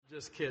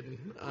Just kidding.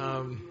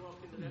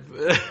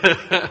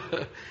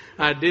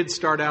 I did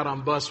start out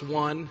on bus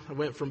 1. I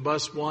went from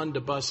bus 1 to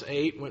bus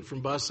 8, went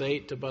from bus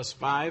 8 to bus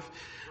 5,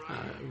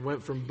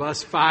 went from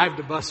bus 5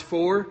 to bus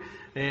 4.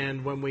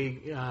 And when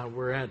we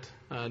were at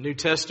New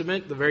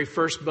Testament, the very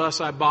first bus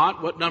I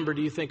bought, what number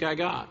do you think I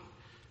got?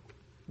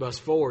 Bus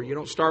 4. You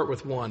don't start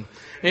with 1.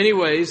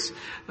 Anyways,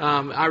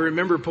 I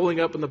remember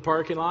pulling up in the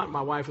parking lot.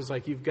 My wife was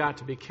like, "You've got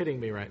to be kidding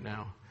me right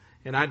now."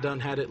 And I done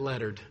had it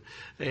lettered.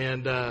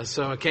 And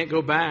so I can't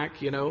go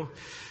back, you know.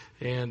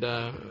 And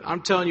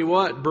I'm telling you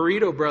what,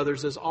 Burrito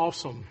Brothers is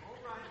awesome.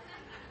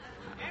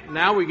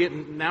 Now we're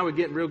getting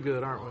real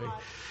good, aren't we?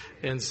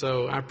 And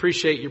so I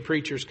appreciate your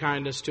preacher's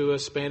kindness to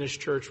us. Spanish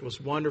church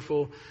was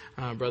wonderful.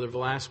 Brother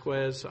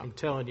Velasquez, I'm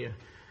telling you,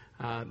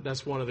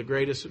 that's one of the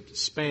greatest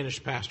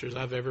Spanish pastors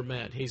I've ever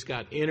met. He's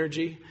got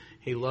energy.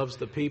 He loves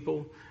the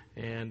people.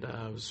 And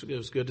it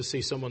was good to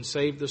see someone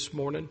saved this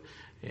morning.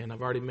 And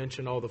I've already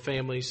mentioned all the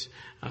families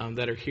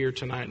that are here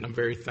tonight, and I'm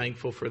very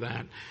thankful for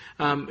that.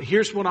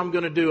 Here's what I'm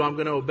going to do. I'm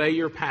going to obey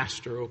your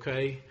pastor,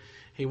 okay?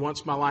 He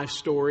wants my life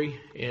story,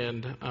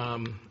 and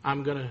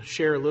I'm going to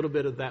share a little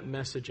bit of that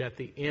message at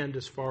the end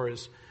as far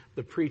as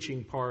the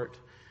preaching part.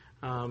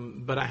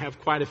 But I have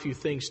quite a few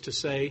things to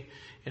say,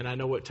 and I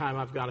know what time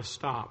I've got to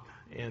stop.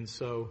 And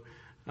so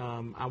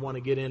I want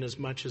to get in as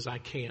much as I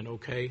can,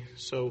 okay?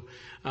 So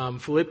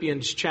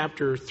Philippians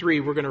chapter 3,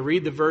 we're going to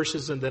read the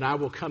verses and then I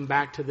will come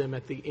back to them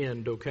at the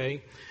end,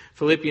 okay?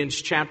 Philippians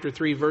chapter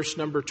 3, verse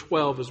number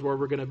 12 is where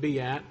we're going to be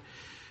at.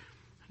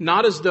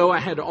 Not as though I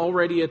had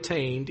already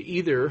attained,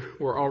 either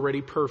were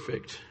already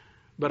perfect,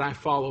 but I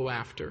follow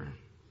after,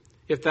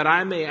 if that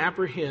I may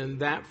apprehend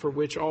that for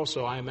which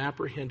also I am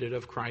apprehended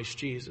of Christ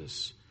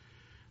Jesus.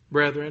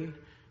 Brethren,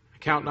 I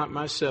count not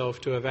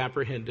myself to have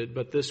apprehended,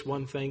 but this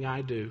one thing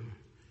I do,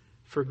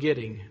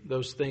 forgetting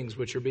those things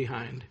which are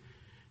behind,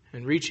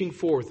 and reaching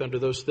forth unto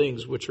those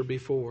things which are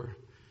before,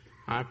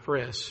 I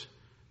press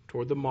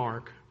toward the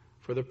mark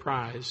for the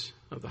prize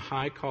of the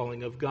high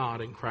calling of God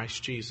in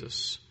Christ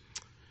Jesus.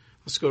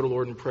 Let's go to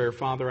Lord in prayer.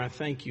 Father, I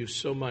thank you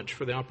so much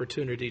for the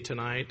opportunity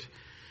tonight.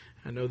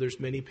 I know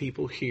there's many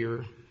people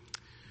here.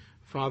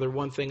 Father,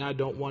 one thing I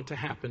don't want to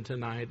happen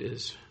tonight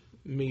is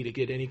me to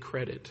get any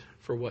credit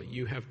for what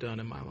you have done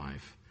in my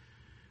life.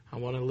 I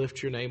want to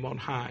lift your name on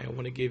high. I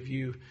want to give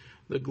you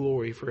the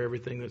glory for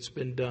everything that's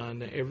been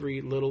done,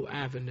 every little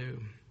avenue,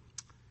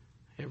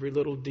 every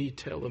little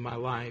detail in my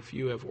life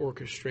you have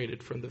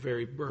orchestrated from the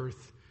very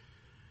birth.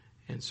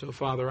 And so,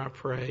 Father, I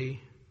pray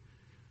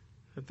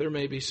that there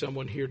may be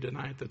someone here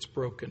tonight that's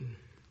broken,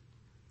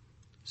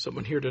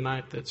 someone here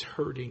tonight that's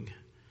hurting.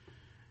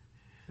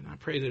 And I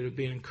pray that it would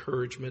be an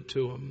encouragement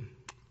to them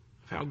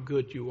of how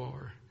good you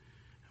are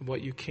and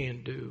what you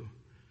can do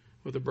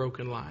with a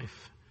broken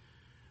life.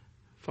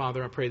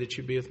 Father, I pray that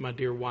you be with my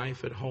dear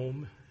wife at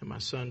home and my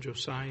son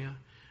Josiah.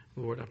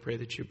 Lord, I pray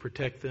that you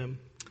protect them.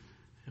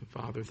 And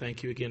Father,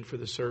 thank you again for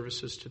the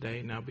services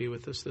today. Now be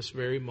with us this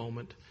very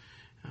moment.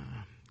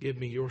 Give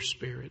me your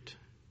spirit.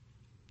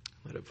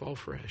 Let it fall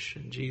fresh.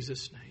 In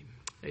Jesus' name,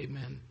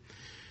 amen.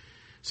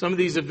 Some of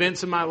these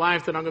events in my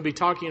life that I'm going to be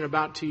talking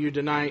about to you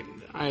tonight,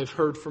 I have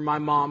heard from my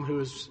mom who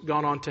has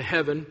gone on to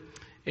heaven.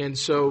 And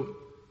so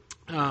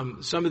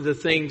some of the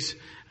things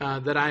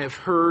that I have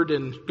heard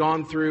and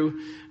gone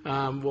through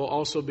will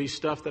also be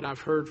stuff that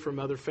I've heard from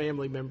other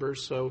family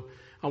members. So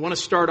I want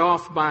to start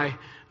off by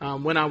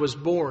when I was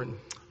born.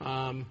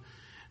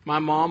 My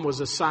mom was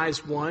a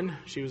size 1.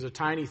 She was a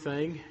tiny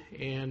thing.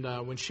 And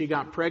when she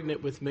got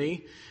pregnant with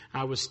me,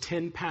 I was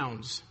 10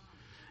 pounds.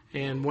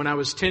 And when I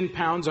was 10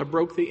 pounds, I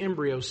broke the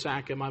embryo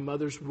sac in my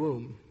mother's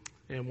womb.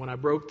 And when I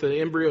broke the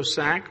embryo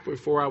sac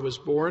before I was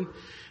born,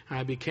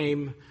 I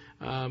became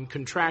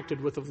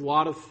contracted with a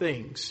lot of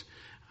things.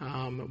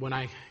 When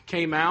I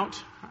came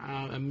out,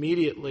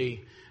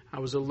 immediately I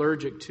was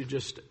allergic to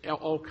just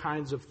all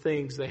kinds of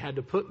things. They had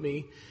to put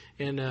me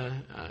in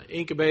an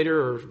incubator,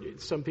 or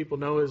some people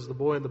know as the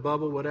boy in the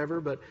bubble,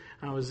 whatever. But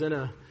I was in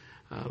a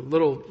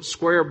little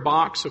square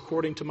box,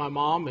 according to my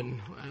mom,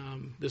 and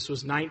this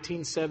was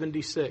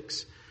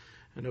 1976,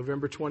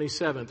 November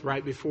 27th,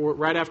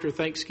 right after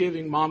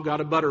Thanksgiving. Mom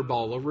got a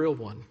butterball, a real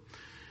one.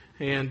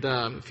 And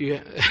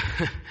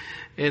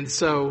and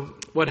so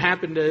what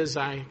happened is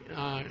I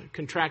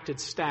contracted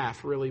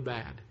staph really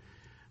bad.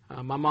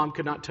 My mom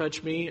could not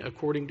touch me,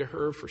 according to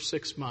her, for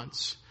 6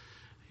 months.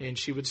 And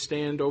she would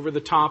stand over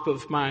the top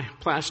of my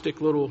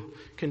plastic little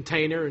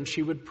container and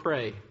she would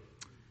pray.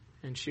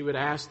 And she would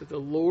ask that the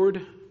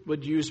Lord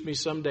would use me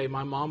someday.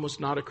 My mom was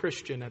not a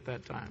Christian at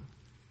that time,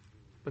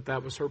 but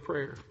that was her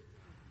prayer.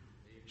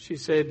 She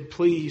said,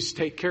 "Please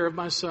take care of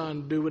my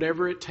son, do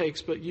whatever it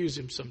takes, but use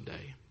him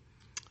someday."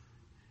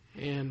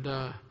 And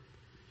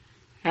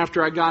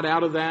after I got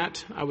out of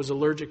that, I was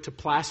allergic to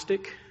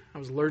plastic. I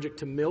was allergic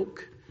to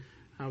milk.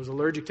 I was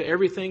allergic to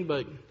everything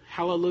but,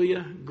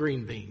 hallelujah,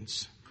 green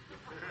beans.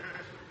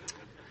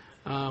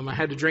 I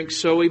had to drink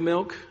soy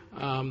milk.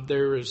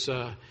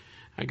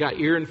 I got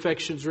ear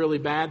infections really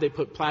bad. They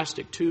put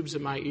plastic tubes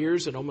in my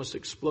ears and almost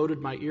exploded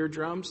my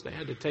eardrums. They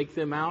had to take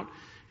them out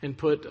and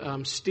put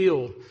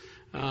steel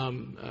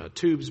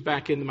tubes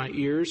back into my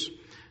ears.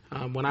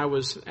 When I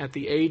was at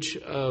the age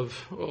of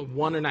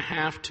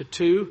 1.5 to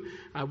 2,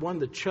 I won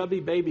the Chubby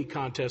Baby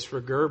contest for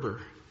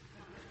Gerber.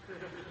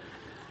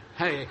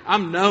 Hey,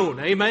 I'm known,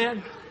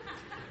 amen?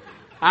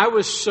 I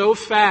was so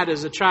fat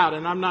as a child,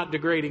 and I'm not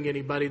degrading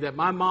anybody, that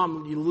my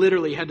mom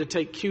literally had to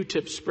take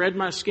Q-tips, spread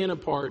my skin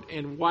apart,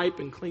 and wipe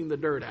and clean the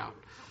dirt out.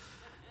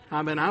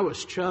 I mean, I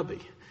was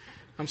chubby.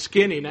 I'm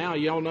skinny now,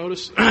 y'all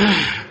notice?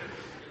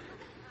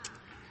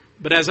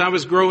 But as I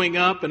was growing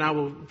up, and I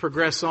will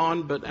progress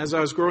on, but as I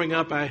was growing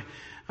up,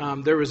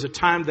 there was a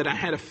time that I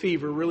had a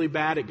fever really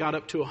bad. It got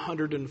up to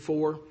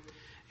 104,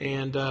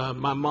 and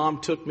my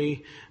mom took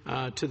me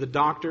to the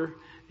doctor.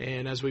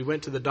 And as we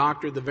went to the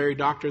doctor, the very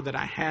doctor that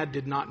I had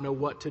did not know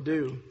what to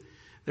do.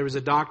 There was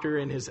a doctor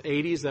in his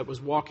 80s that was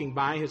walking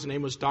by. His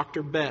name was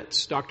Dr.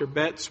 Betts. Dr.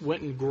 Betts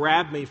went and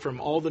grabbed me from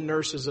all the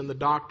nurses and the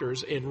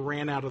doctors and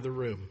ran out of the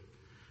room.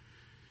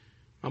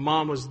 My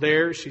mom was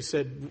there. She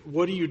said,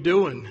 "What are you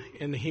doing?"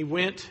 And he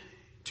went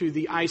to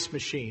the ice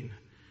machine,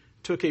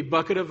 took a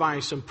bucket of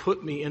ice and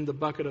put me in the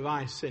bucket of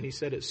ice. And he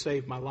said, "It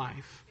saved my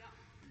life."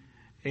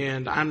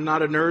 And I'm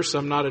not a nurse.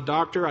 I'm not a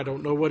doctor. I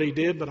don't know what he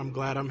did, but I'm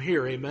glad I'm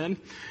here. Amen.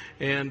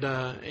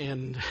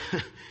 And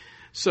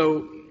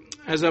so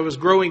as I was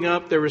growing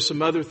up, there were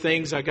some other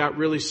things. I got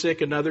really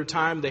sick another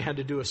time. They had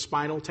to do a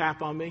spinal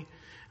tap on me.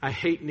 I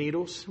hate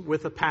needles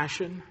with a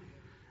passion.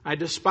 I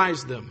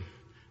despise them.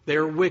 They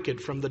are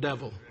wicked from the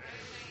devil.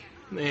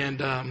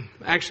 And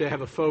actually, I have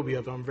a phobia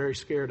of them. I'm very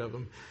scared of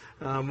them.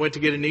 Went to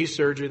get a knee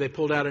surgery. They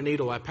pulled out a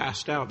needle. I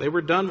passed out. They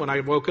were done when I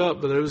woke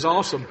up, but it was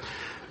awesome.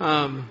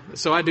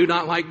 So I do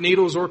not like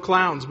needles or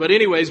clowns. But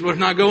anyways, we're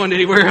not going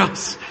anywhere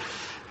else.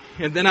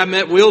 And then I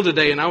met Will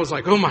today, and I was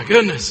like, oh my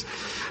goodness.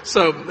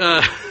 So,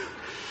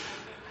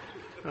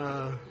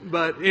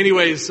 but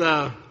anyways,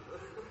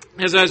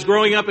 as I was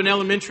growing up in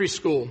elementary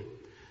school,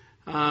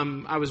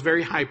 I was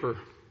very hyper.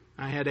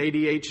 I had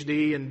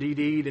ADHD and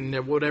DD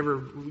and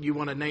whatever you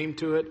want to name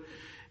to it.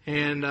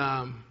 And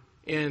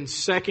in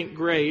second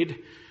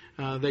grade,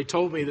 they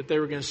told me that they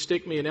were going to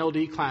stick me in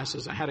LD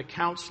classes. I had a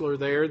counselor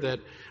there that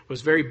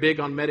was very big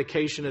on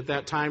medication at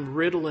that time.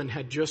 Ritalin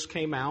had just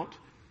came out.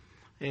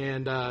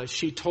 And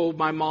she told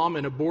my mom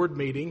in a board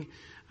meeting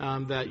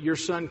that your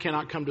son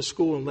cannot come to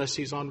school unless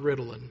he's on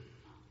Ritalin.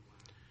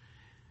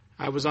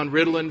 I was on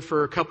Ritalin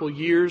for a couple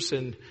years,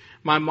 and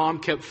my mom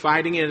kept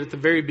fighting it. At the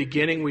very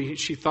beginning,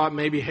 she thought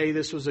maybe, hey,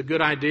 this was a good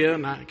idea.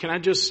 And can I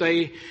just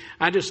say,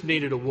 I just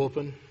needed a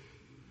whooping.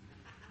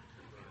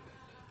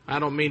 I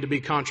don't mean to be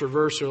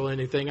controversial or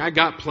anything. I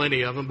got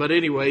plenty of them. But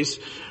anyways,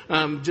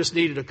 just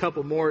needed a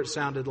couple more, it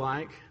sounded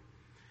like.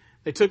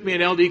 They took me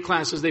in LD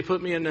classes. They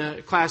put me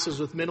in classes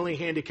with mentally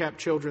handicapped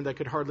children that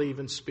could hardly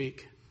even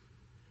speak.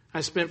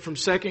 I spent from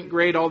second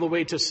grade all the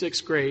way to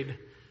sixth grade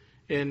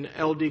in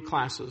LD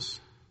classes.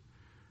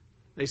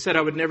 They said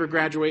I would never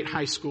graduate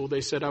high school.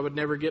 They said I would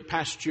never get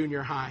past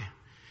junior high.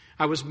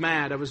 I was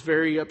mad. I was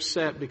very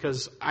upset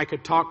because I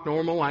could talk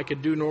normal. I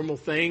could do normal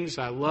things.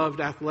 I loved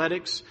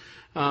athletics.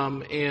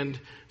 And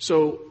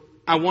so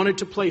I wanted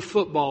to play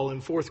football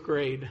in fourth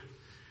grade.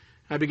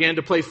 I began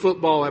to play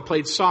football. I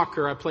played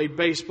soccer. I played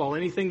baseball.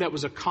 Anything that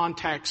was a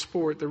contact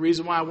sport. The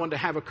reason why I wanted to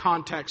have a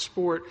contact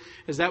sport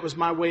is that was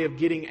my way of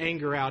getting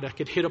anger out. I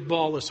could hit a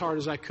ball as hard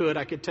as I could.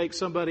 I could take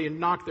somebody and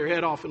knock their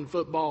head off in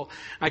football.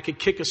 I could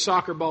kick a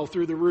soccer ball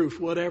through the roof,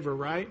 whatever,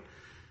 right?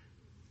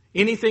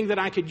 Anything that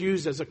I could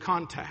use as a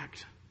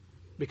contact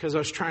because I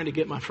was trying to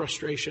get my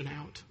frustration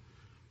out.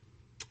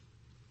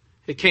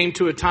 It came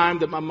to a time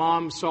that my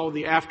mom saw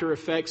the after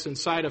effects and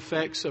side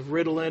effects of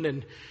Ritalin,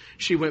 and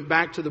she went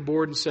back to the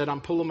board and said,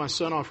 I'm pulling my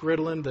son off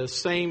Ritalin. The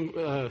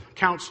same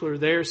counselor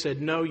there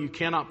said, no, you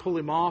cannot pull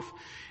him off.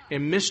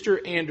 And Mr.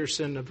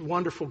 Anderson, a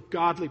wonderful,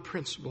 godly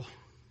principal.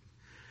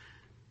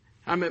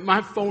 I mean,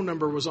 my phone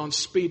number was on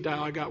speed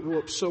dial. I got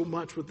whooped so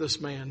much with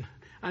this man.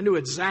 I knew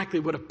exactly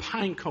what a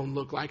pine cone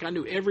looked like. I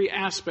knew every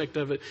aspect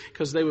of it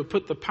because they would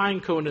put the pine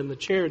cone in the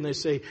chair and they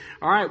say,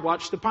 all right,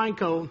 watch the pine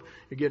cone.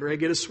 You're getting ready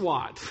to get a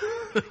swat.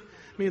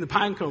 Me and the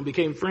pine cone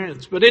became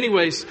friends. But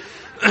anyways,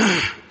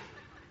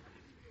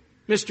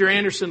 Mr.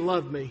 Anderson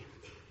loved me.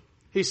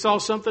 He saw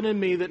something in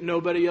me that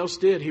nobody else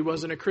did. He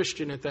wasn't a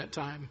Christian at that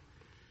time.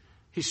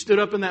 He stood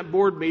up in that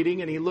board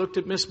meeting and he looked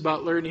at Miss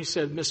Butler and he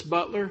said, Miss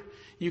Butler,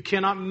 you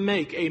cannot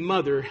make a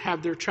mother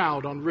have their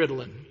child on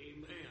Ritalin.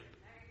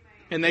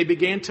 And they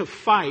began to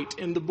fight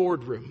in the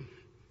boardroom,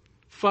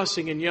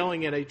 fussing and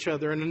yelling at each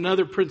other. And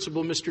another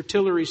principal, Mr.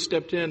 Tillery,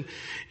 stepped in,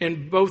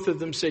 and both of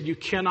them said, you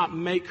cannot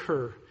make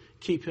her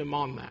keep him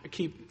on that.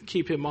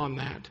 Keep him on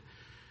that.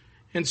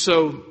 And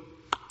so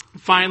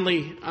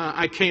finally,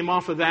 I came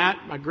off of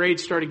that. My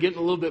grades started getting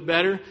a little bit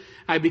better.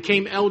 I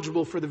became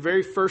eligible for the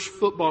very first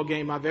football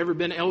game I've ever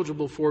been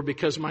eligible for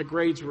because my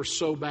grades were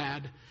so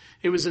bad.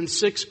 It was in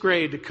sixth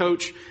grade. The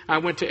coach, I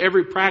went to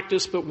every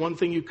practice, but one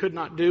thing you could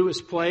not do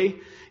is play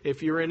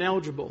if you're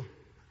ineligible.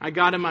 I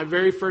got in my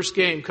very first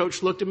game.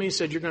 Coach looked at me and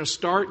said, you're going to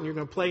start and you're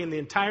going to play in the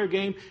entire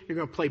game. You're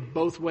going to play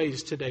both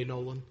ways today,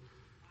 Nolan.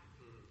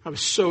 I was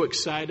so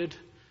excited.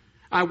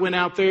 I went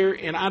out there,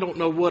 and I don't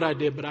know what I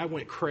did, but I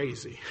went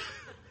crazy.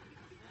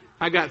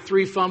 I got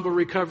 3 fumble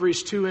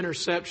recoveries, 2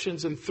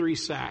 interceptions, and 3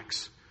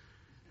 sacks.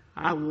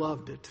 I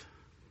loved it.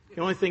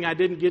 The only thing I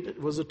didn't get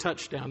was a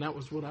touchdown. That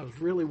was what I was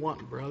really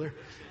wanting, brother.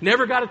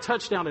 Never got a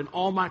touchdown in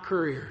all my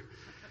career.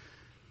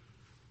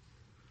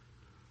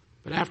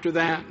 But after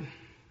that,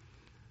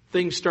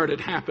 things started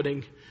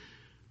happening.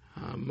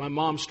 My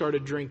mom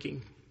started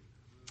drinking.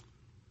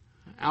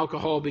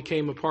 Alcohol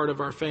became a part of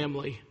our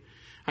family.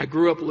 I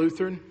grew up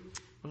Lutheran.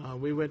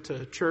 We went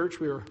to church.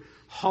 We were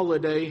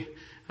holiday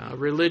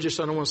religious.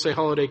 I don't want to say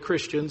holiday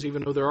Christians,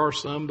 even though there are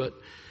some, but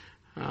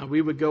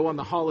we would go on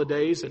the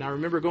holidays. And I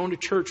remember going to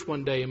church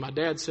one day, and my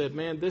dad said,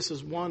 man, this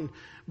is one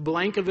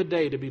blank of a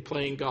day to be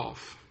playing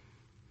golf.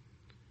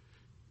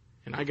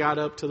 And I got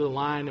up to the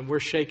line, and we're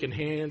shaking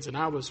hands, and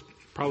I was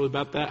probably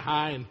about that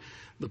high, and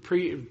the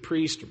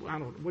priest,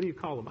 what do you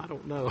call him? I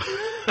don't know.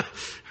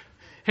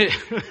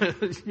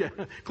 Yeah,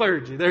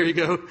 clergy, there you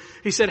go.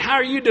 He said, how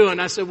are you doing?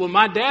 I said, well,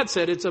 my dad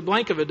said it's a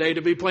blank of a day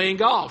to be playing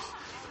golf.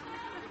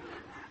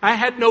 I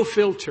had no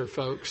filter,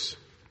 folks.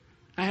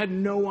 I had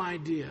no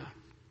idea.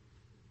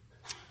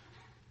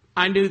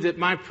 I knew that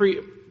my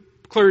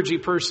clergy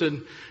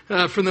person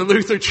from the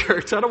Lutheran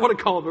church, I don't want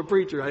to call him a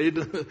preacher.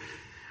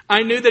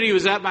 I knew that he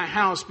was at my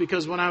house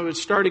because when I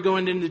started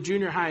going into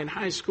junior high and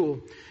high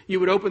school, you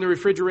would open the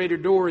refrigerator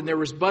door and there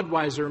was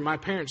Budweiser, and my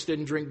parents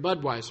didn't drink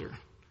Budweiser.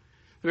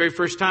 The very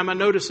first time I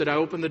noticed it, I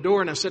opened the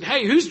door and I said,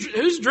 hey,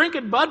 who's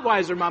drinking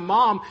Budweiser? My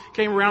mom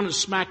came around and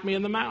smacked me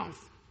in the mouth.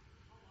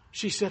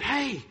 She said,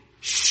 hey,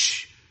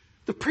 shh,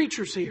 the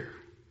preacher's here.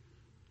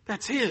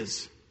 That's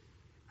his.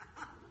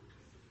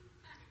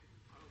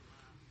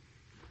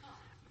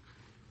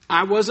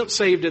 I wasn't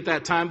saved at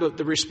that time, but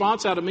the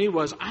response out of me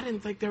was, I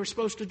didn't think they were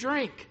supposed to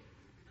drink.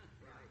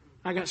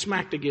 I got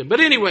smacked again. But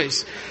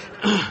anyways,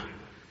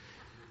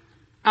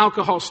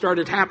 alcohol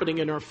started happening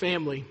in our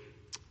family.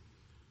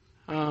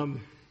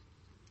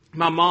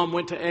 My mom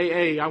went to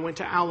AA. I went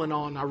to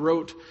Al-Anon. I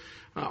wrote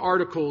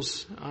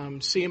articles.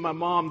 Seeing my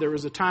mom, there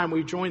was a time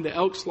we joined the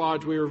Elks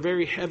Lodge. We were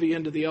very heavy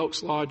into the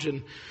Elks Lodge.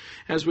 And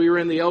as we were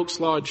in the Elks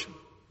Lodge,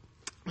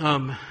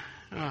 my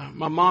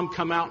mom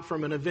come out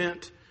from an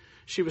event.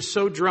 She was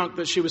so drunk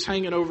that she was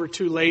hanging over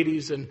 2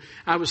 ladies, and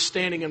I was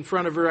standing in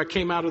front of her. I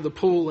came out of the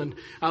pool, and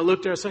I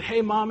looked at her. I said,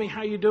 hey, Mommy,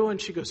 how you doing?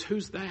 She goes,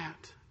 who's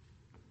that?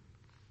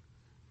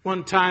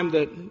 One time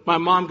that my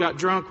mom got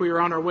drunk, we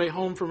were on our way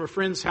home from a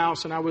friend's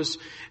house, and I was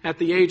at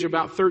the age of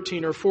about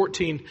 13 or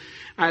 14.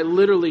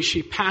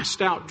 She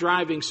passed out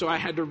driving, so I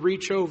had to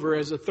reach over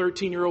as a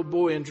 13-year-old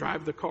boy and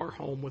drive the car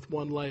home with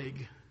one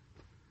leg.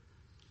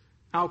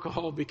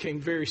 Alcohol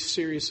became very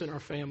serious in our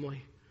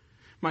family.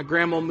 My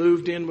grandma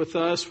moved in with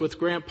us with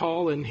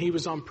Grandpa, and he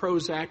was on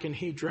Prozac, and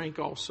he drank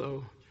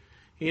also.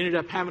 He ended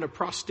up having a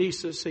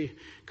prosthesis. He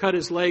cut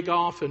his leg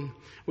off, and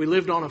we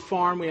lived on a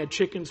farm. We had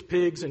chickens,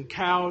 pigs, and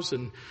cows,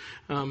 and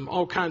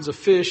all kinds of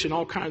fish and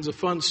all kinds of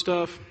fun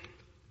stuff.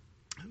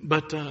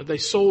 But they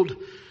sold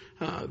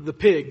the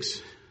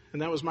pigs,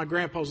 and that was my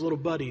grandpa's little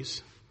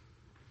buddies.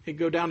 He'd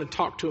go down and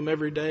talk to them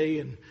every day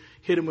and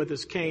hit them with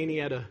his cane. He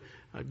had a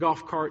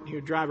golf cart, and he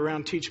would drive around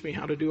and teach me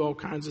how to do all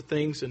kinds of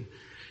things. And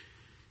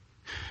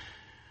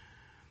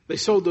they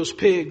sold those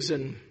pigs,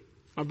 and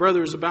my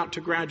brother was about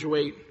to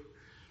graduate.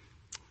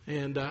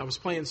 And I was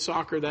playing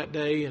soccer that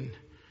day, and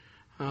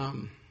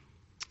my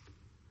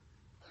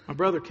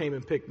brother came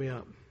and picked me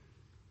up.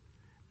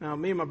 Now,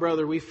 me and my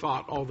brother, we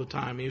fought all the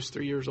time. He was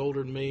 3 years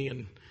older than me,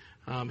 and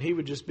he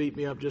would just beat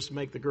me up just to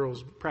make the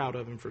girls proud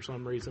of him for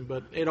some reason.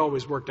 But it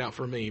always worked out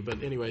for me.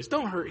 But anyways,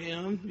 don't hurt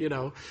him,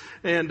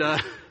 And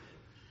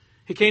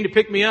he came to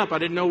pick me up. I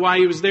didn't know why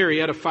he was there. He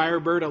had a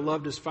Firebird. I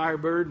loved his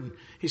Firebird. And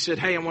he said,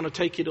 hey, I want to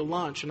take you to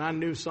lunch. And I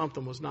knew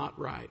something was not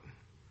right.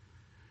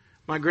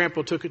 My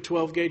grandpa took a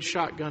 12-gauge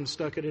shotgun,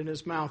 stuck it in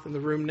his mouth in the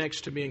room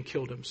next to me, and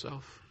killed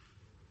himself.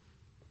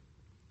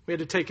 We had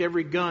to take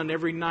every gun,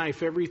 every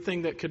knife,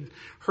 everything that could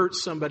hurt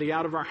somebody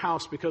out of our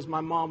house because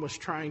my mom was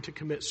trying to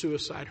commit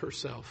suicide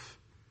herself.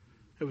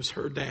 It was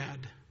her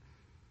dad.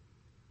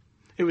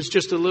 It was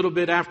just a little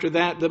bit after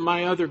that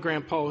my other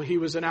grandpa, he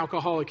was an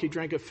alcoholic. He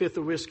drank a 5th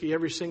of whiskey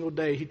every single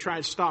day. He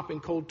tried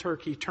stopping cold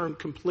turkey, turned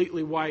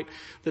completely white.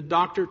 The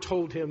doctor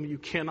told him, you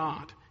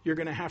cannot. You're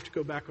going to have to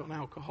go back on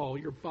alcohol.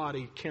 Your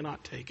body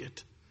cannot take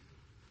it.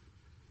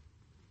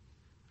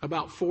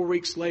 About 4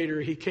 weeks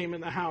later, he came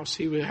in the house.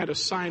 He had a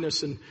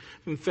sinus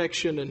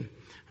infection,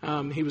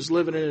 and he was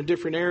living in a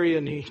different area,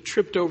 and he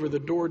tripped over the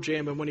door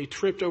jamb. And when he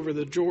tripped over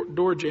the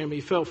door jamb, he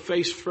fell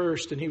face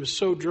first, and he was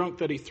so drunk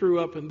that he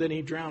threw up, and then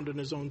he drowned in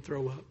his own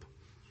throw up.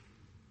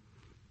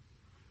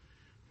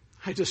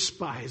 I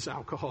despise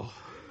alcohol.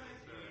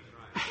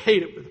 I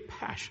hate it with a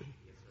passion.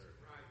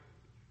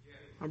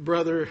 My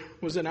brother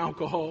was in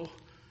alcohol.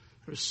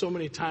 There were so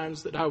many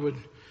times that I would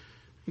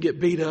get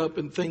beat up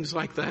and things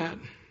like that.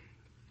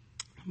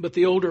 But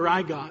the older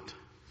I got,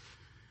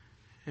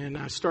 and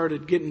I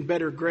started getting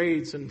better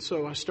grades, and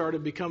so I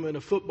started becoming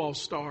a football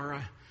star.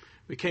 I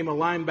became a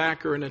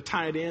linebacker and a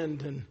tight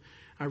end, and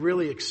I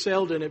really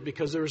excelled in it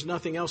because there was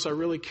nothing else I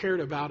really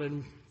cared about.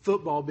 And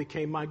Football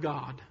became my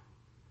God.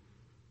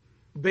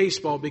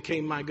 Baseball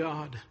became my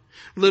God.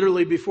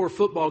 Literally before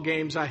football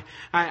games, I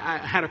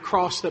had a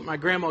cross that my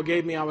grandma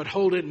gave me. I would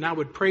hold it and I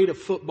would pray to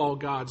football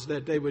gods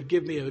that they would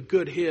give me a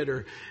good hit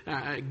or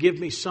give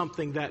me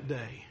something that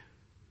day.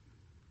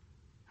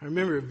 I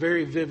remember it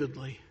very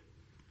vividly.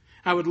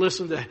 I would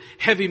listen to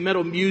heavy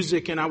metal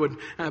music, and I would you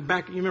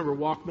remember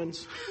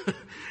Walkmans?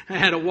 I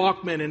had a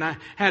Walkman, and I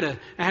had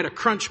a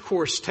Crunch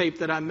Course tape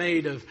that I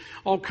made of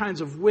all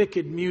kinds of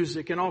wicked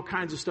music and all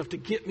kinds of stuff to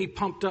get me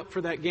pumped up for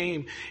that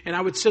game. And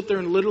I would sit there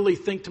and literally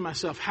think to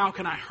myself, how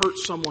can I hurt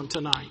someone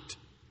tonight?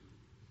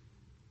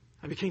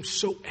 I became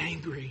so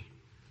angry.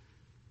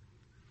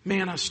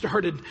 Man, I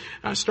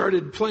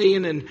started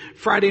playing in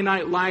Friday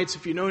Night Lights.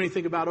 If you know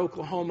anything about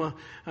Oklahoma,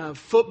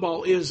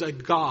 football is a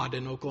god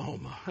in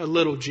Oklahoma. A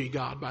little g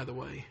god, by the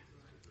way.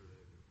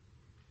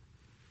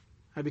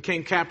 I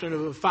became captain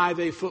of a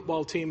 5A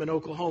football team in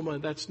Oklahoma.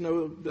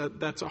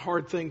 That's a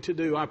hard thing to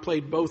do. I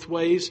played both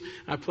ways.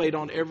 I played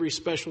on every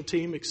special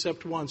team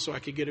except one so I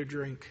could get a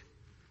drink.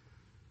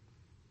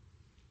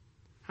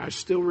 I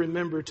still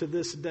remember to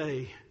this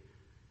day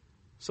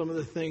some of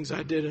the things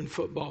I did in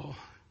football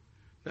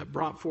that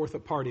brought forth a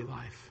party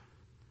life.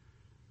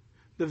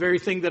 The very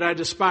thing that I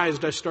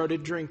despised, I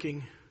started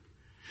drinking.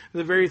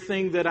 The very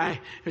thing that I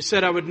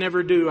said I would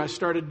never do, I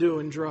started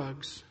doing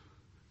drugs.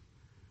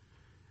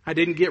 I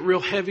didn't get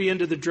real heavy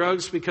into the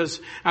drugs because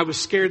I was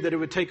scared that it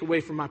would take away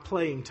from my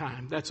playing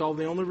time. That's the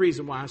only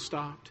reason why I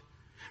stopped.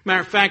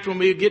 Matter of fact, when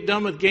we would get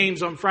done with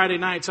games on Friday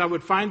nights, I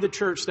would find the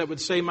church that would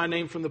say my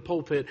name from the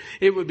pulpit.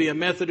 It would be a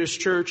Methodist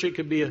church. It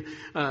could be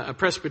a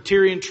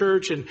Presbyterian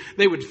church, and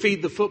they would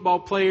feed the football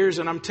players.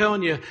 And I'm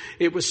telling you,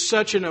 it was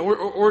such an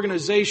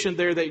organization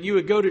there that you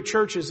would go to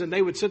churches and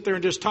they would sit there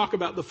and just talk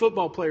about the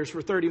football players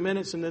for 30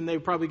 minutes, and then they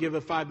would probably give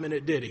a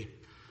 5-minute ditty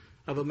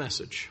of a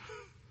message.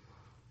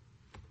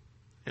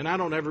 And I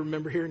don't ever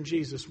remember hearing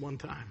Jesus one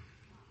time.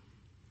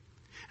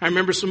 I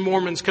remember some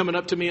Mormons coming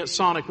up to me at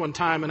Sonic one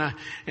time, and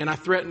I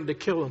threatened to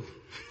kill them.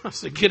 I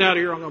said, "Get out of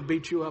here, I'm going to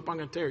beat you up. I'm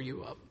going to tear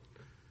you up."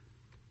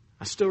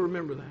 I still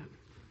remember that.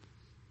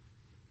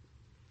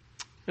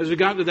 As we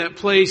got to that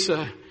place,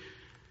 I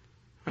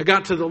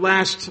got to the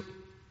last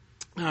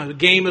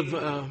game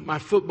of my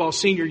football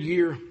senior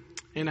year,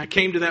 and I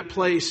came to that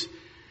place,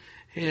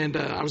 and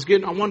I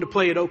wanted to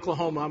play at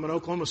Oklahoma. I'm an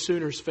Oklahoma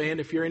Sooners fan.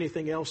 If you're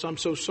anything else, I'm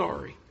so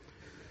sorry.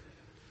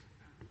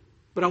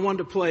 But I wanted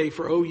to play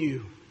for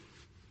OU.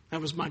 That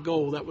was my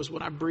goal. That was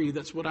what I breathed.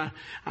 That's what I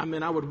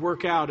would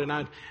work out, and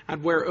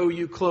I'd wear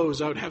OU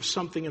clothes. I would have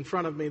something in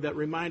front of me that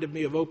reminded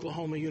me of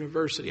Oklahoma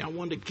University. I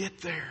wanted to get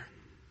there.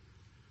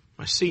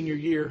 My senior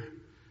year,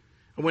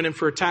 I went in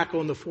for a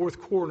tackle in the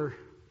fourth quarter.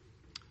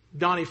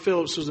 Donnie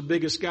Phillips was the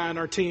biggest guy on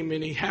our team,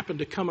 and he happened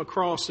to come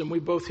across, and we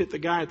both hit the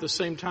guy at the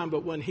same time.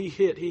 But when he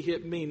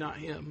hit me, not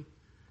him.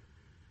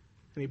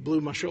 And he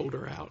blew my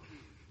shoulder out.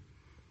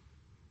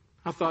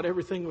 I thought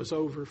everything was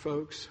over,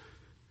 folks.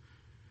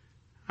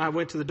 I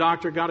went to the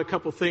doctor, got a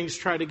couple things,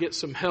 tried to get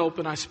some help,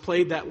 and I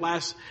played that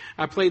last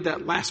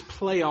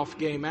playoff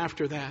game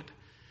after that.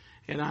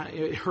 And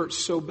it hurt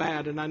so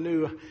bad, and I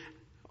knew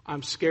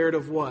I'm scared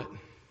of what?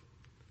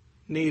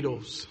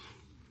 Needles.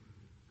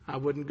 I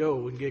wouldn't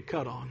go and get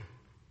cut on.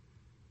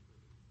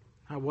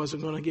 I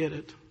wasn't going to get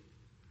it.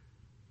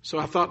 So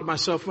I thought to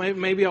myself,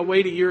 maybe I'll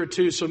wait a year or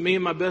two. So me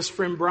and my best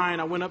friend Brian,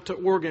 I went up to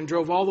Oregon,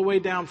 drove all the way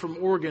down from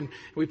Oregon.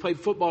 We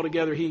played football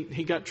together.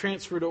 He got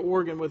transferred to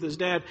Oregon with his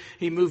dad.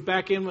 He moved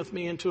back in with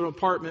me into an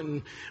apartment,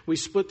 and we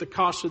split the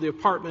cost of the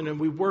apartment, and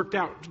we worked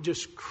out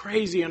just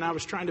crazy. And I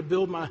was trying to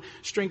build my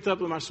strength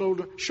up in my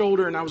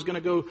shoulder, and I was going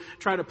to go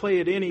try to play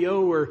at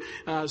NEO or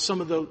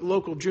some of the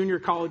local junior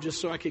colleges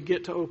so I could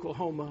get to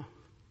Oklahoma.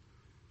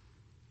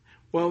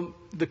 Well,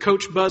 the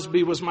coach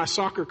Busby was my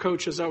soccer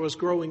coach as I was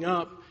growing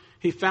up.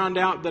 He found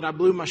out that I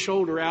blew my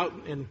shoulder out,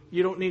 and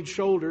you don't need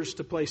shoulders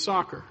to play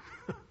soccer.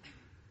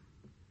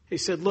 He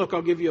said, "Look,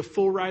 I'll give you a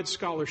full ride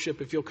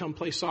scholarship if you'll come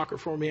play soccer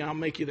for me. I'll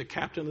make you the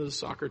captain of the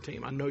soccer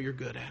team. I know you're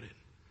good at it."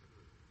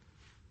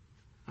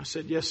 I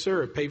said, "Yes,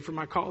 sir." It paid for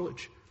my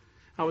college.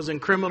 I was in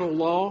criminal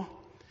law,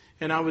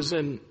 and I was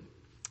in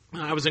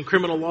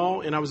criminal law,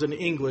 and I was in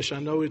English.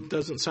 I know it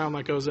doesn't sound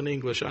like I was in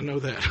English. I know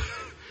that.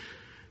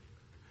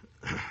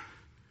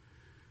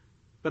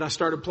 But I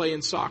started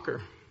playing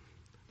soccer.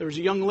 There was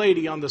a young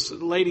lady on the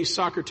ladies'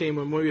 soccer team.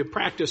 When we would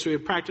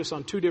practice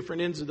on two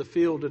different ends of the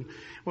field. And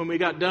when we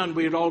got done,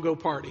 we'd all go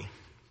party.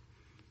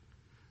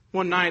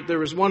 One night, there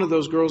was one of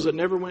those girls that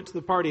never went to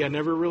the party. I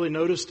never really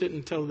noticed it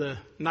until the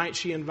night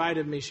she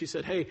invited me. She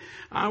said, "Hey,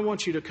 I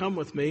want you to come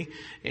with me,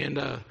 and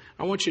I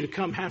want you to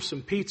come have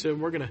some pizza,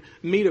 and we're going to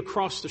meet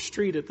across the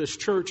street at this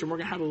church, and we're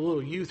going to have a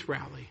little youth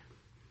rally."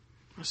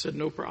 I said,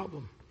 "No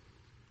problem."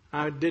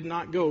 I did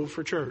not go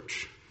for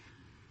church.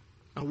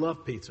 I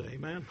love pizza,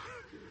 amen?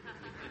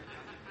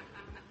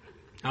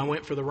 I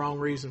went for the wrong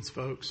reasons,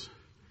 folks.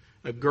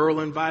 A girl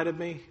invited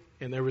me,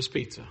 and there was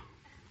pizza. I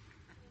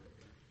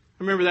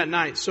remember that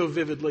night so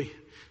vividly,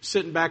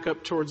 sitting back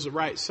up towards the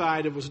right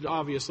side. It was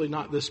obviously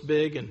not this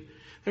big, and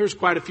There was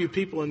quite a few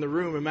people in the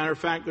room. As a matter of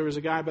fact, there was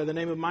a guy by the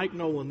name of Mike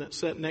Nolan that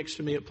sat next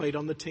to me that played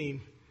on the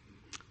team.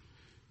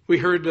 We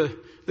heard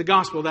the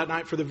gospel that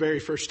night for the very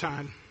first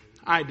time.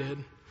 I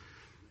did.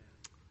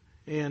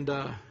 And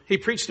he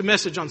preached a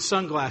message on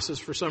sunglasses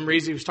for some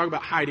reason. He was talking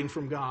about hiding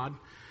from God.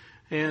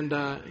 And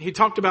he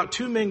talked about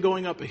two men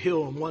going up a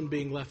hill and one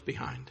being left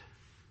behind.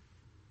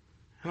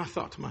 And I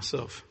thought to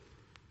myself,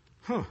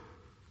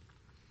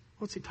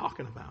 what's he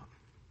talking about?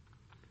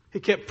 He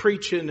kept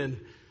preaching and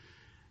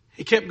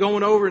he kept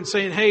going over and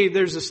saying, hey,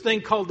 there's this thing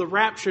called the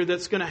rapture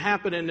that's going to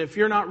happen. And if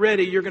you're not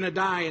ready, you're going to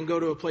die and go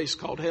to a place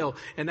called hell.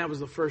 And that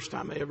was the first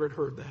time I ever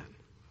heard that.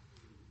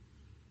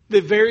 The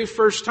very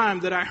first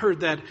time that I heard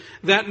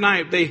that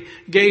night, they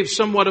gave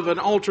somewhat of an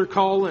altar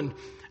call, and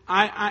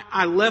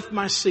I left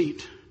my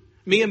seat.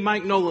 Me and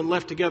Mike Nolan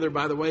left together,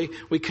 by the way.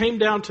 We came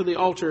down to the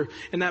altar,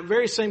 and that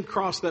very same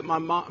cross that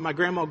my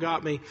grandma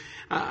got me,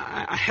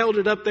 I held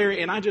it up there,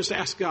 and I just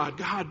asked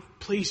God,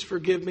 please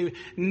forgive me.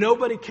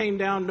 Nobody came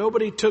down.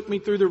 Nobody took me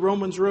through the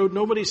Romans road.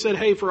 Nobody said,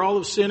 hey, for all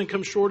of sin and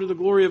come short of the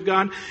glory of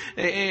God,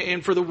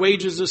 and for the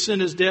wages of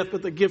sin is death,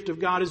 but the gift of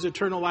God is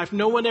eternal life.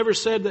 No one ever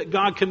said that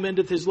God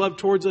commendeth his love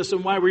towards us,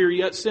 and while we were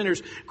yet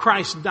sinners,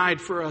 Christ died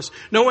for us.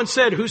 No one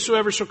said,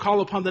 whosoever shall call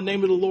upon the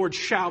name of the Lord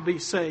shall be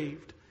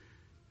saved.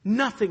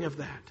 Nothing of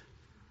that.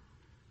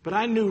 But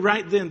I knew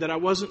right then that I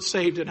wasn't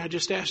saved, and I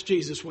just asked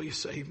Jesus, will you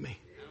save me?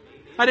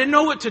 I didn't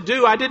know what to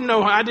do. I didn't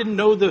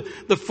know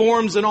the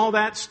forms and all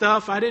that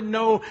stuff. I didn't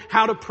know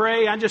how to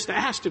pray. I just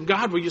asked him,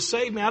 God, will you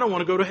save me? I don't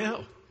want to go to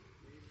hell.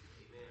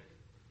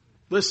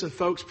 Listen,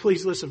 folks,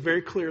 please listen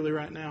very clearly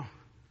right now.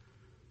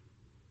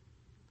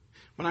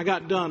 When I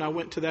got done, I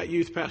went to that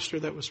youth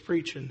pastor that was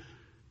preaching.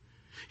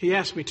 He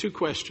asked me two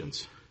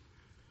questions.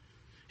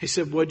 He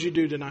said, what'd you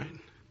do tonight?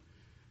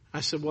 I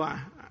said, well,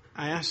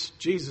 I asked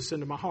Jesus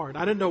into my heart.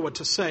 I didn't know what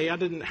to say. I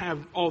didn't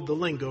have all the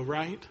lingo,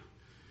 right?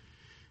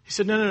 He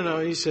said, no.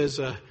 He says,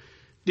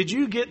 did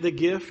you get the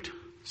gift?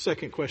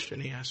 Second question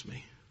he asked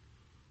me.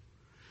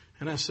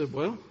 And I said,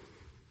 well,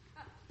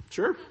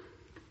 sure.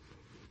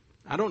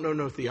 I don't know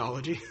no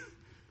theology.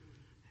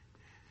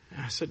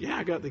 And I said, yeah,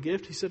 I got the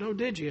gift. He said, oh,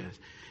 did you?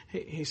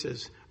 He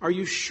says, are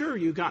you sure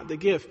you got the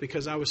gift?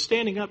 Because I was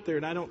standing up there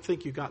and I don't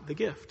think you got the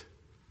gift.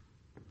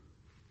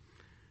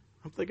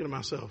 I'm thinking to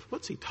myself,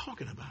 what's he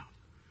talking about?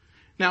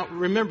 Now,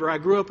 remember, I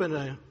grew up in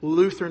a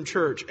Lutheran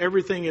church.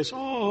 Everything is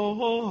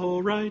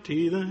all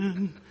righty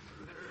then.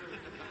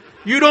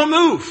 You don't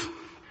move.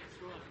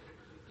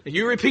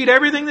 You repeat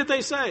everything that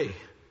they say.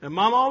 And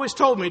Mom always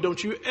told me,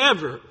 don't you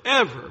ever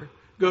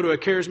go to a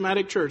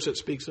charismatic church that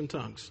speaks in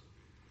tongues.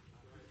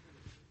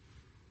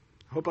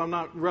 I hope I'm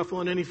not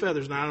ruffling any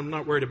feathers now. I'm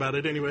not worried about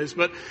it anyways.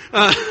 But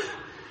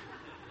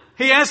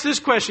he asked this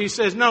question. He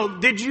says, no,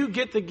 did you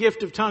get the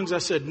gift of tongues? I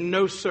said,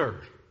 no, sir.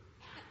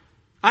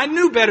 I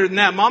knew better than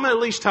that. Mama at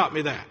least taught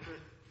me that.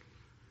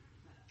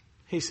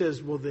 He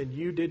says, well, then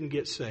you didn't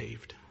get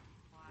saved.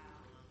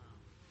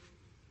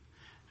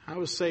 I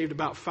was saved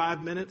about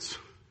 5 minutes.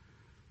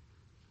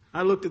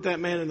 I looked at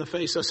that man in the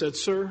face. I said,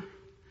 sir,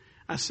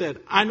 I said,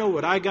 I know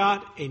what I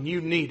got and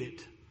you need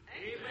it.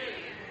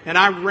 And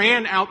I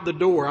ran out the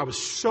door. I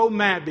was so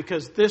mad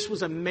because this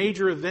was a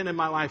major event in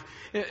my life.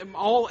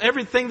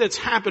 Everything that's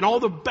happened,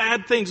 all the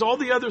bad things, all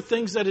the other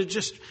things that had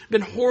just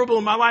been horrible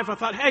in my life. I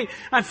thought, hey,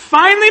 I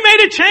finally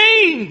made a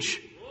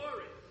change.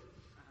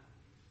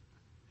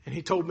 And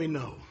he told me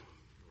no.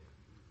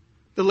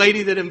 The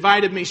lady that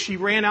invited me, she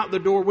ran out the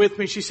door with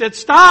me. She said,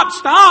 stop.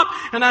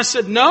 And I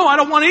said, no, I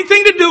don't want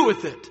anything to do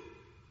with it.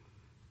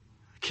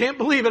 I can't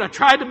believe it. I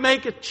tried to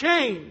make a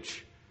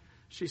change.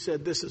 She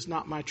said, this is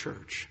not my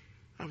church.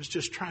 I was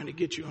just trying to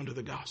get you under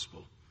the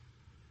gospel.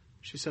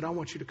 She said, I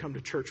want you to come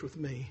to church with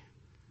me.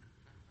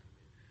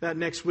 That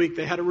next week,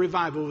 they had a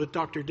revival with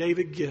Dr.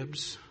 David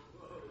Gibbs.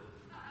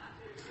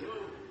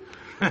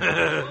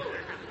 I'm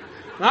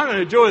going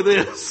to enjoy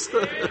this.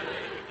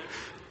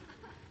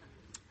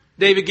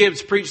 David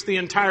Gibbs preached the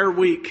entire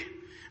week.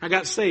 I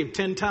got saved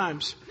 10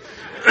 times.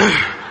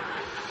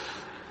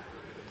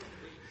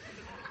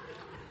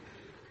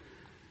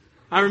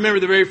 I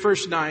remember the very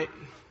first night.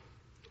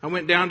 I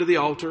went down to the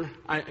altar.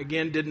 I,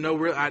 again, didn't know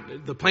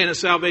the plan of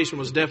salvation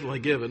was definitely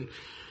given.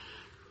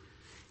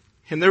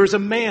 And there was a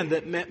man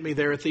that met me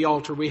there at the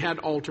altar. We had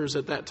altars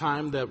at that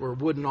time that were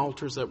wooden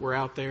altars that were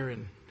out there.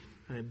 And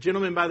a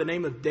gentleman by the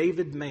name of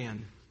David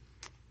Mann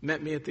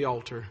met me at the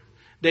altar.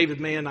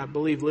 David Mann, I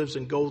believe, lives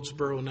in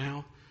Goldsboro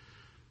now.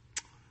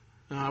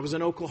 I was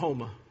in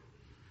Oklahoma.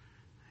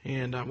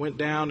 And I went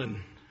down and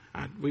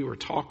we were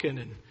talking.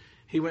 And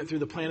he went through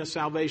the plan of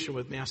salvation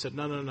with me. I said,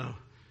 no.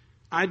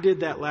 I did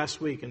that last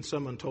week and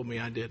someone told me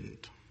I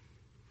didn't.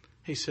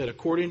 He said,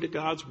 according to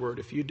God's word,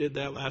 if you did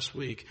that last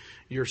week,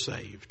 you're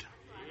saved.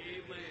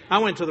 Amen. I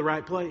went to the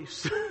right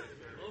place.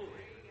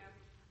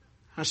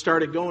 I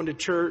started going to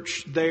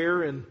church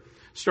there and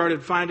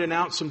started finding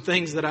out some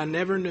things that I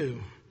never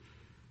knew.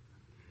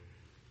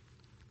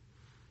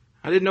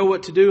 I didn't know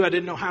what to do. I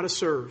didn't know how to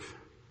serve.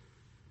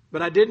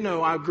 But I did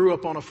know I grew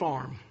up on a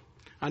farm.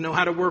 I know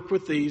how to work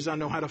with these. I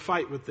know how to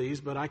fight with these,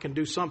 but I can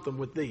do something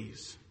with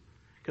these.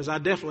 because I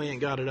definitely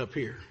ain't got it up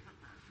here.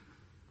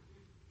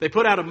 They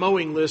put out a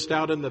mowing list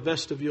out in the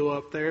vestibule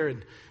up there,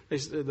 and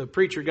the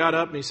preacher got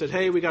up and he said,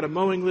 hey, we got a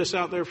mowing list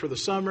out there for the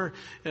summer.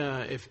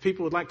 If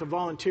people would like to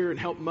volunteer and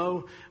help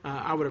mow,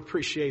 I would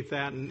appreciate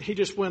that. And he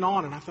just went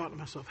on, and I thought to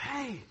myself,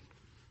 hey,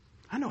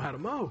 I know how to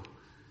mow.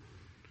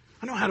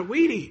 I know how to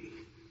weed eat.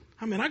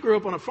 I mean, I grew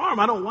up on a farm.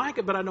 I don't like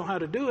it, but I know how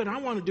to do it. I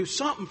want to do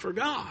something for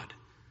God.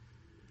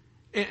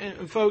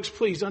 And folks,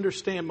 please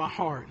understand my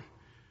heart.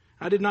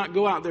 I did not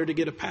go out there to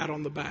get a pat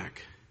on the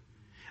back.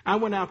 I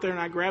went out there and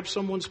I grabbed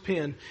someone's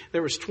pen.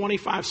 There was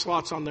 25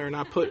 slots on there, and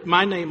I put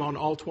my name on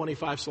all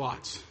 25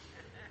 slots.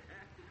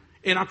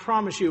 And I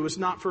promise you, it was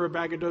not for a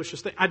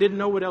braggadocious thing. I didn't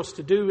know what else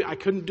to do. I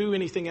couldn't do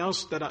anything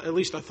else at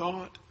least I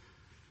thought.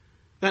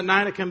 That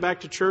night I come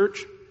back to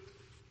church.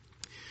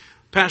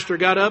 Pastor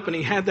got up and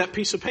he had that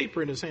piece of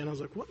paper in his hand. I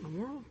was like, what in the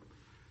world?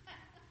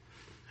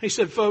 He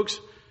said, folks,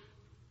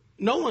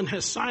 Nolan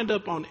has signed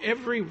up on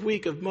every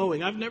week of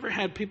mowing. I've never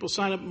had people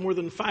sign up more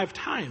than 5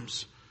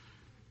 times.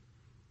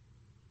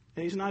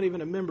 And he's not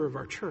even a member of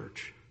our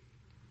church.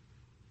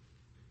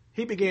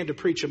 He began to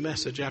preach a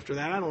message after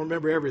that. I don't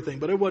remember everything,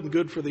 but it wasn't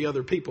good for the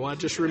other people. I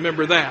just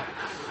remember that.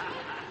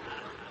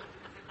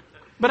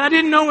 But I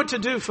didn't know what to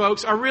do,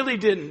 folks. I really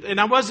didn't.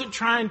 And I wasn't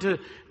trying to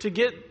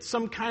get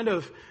some kind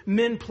of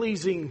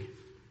men-pleasing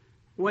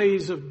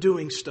ways of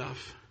doing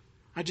stuff.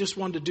 I just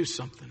wanted to do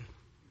something.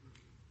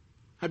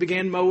 I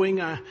began mowing.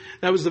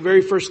 That was the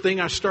very first thing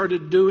I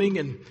started doing.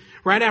 And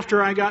right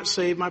after I got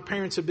saved, my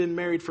parents had been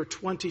married for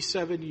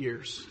 27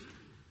 years.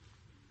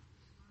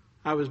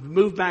 I was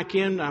moved back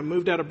in. I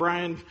moved out of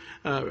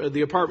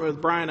the apartment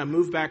with Brian. I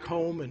moved back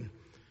home, and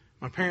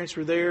my parents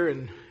were there.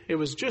 And it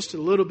was just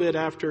a little bit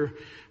after,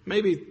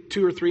 maybe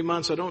 2 or 3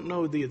 months. I don't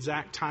know the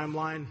exact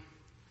timeline.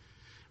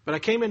 But I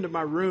came into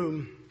my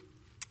room,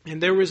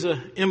 and there was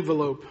an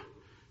envelope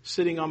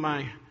sitting on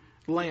my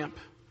lamp.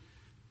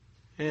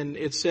 And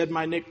it said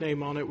my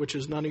nickname on it, which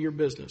is none of your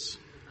business.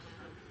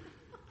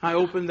 I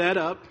opened that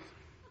up.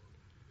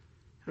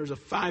 There was a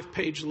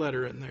 5-page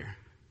letter in there.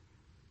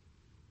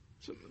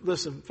 So,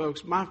 listen,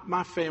 folks,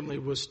 my family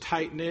was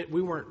tight-knit.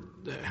 We were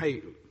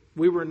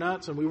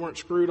nuts and we weren't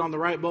screwed on the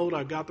right bolt.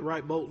 I've got the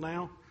right bolt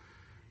now.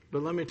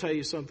 But let me tell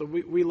you something.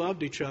 We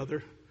loved each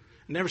other.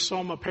 I never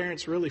saw my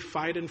parents really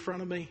fight in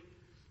front of me.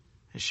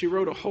 And she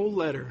wrote a whole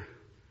letter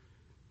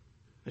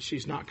that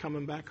she's not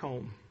coming back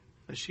home,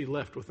 that she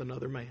left with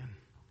another man.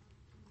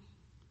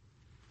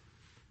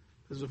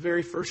 It was the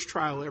very first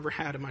trial I ever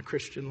had in my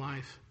Christian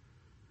life.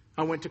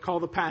 I went to call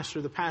the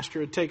pastor. The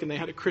pastor they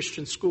had a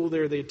Christian school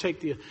there. They'd take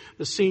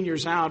the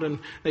seniors out, and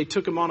they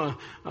took them on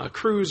a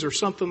cruise or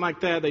something like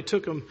that. They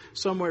took them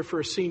somewhere for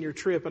a senior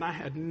trip, and I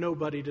had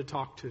nobody to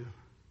talk to.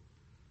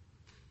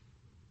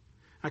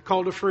 I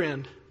called a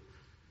friend.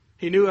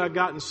 He knew I'd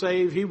gotten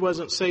saved. He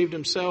wasn't saved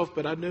himself,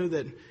 but I knew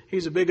that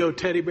he's a big old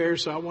teddy bear,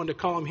 so I wanted to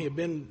call him. He had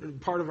been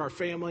part of our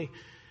family.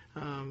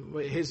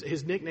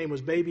 His nickname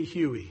was Baby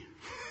Huey.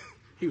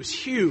 He was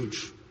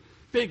huge,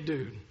 big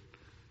dude.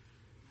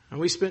 And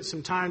we spent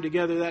some time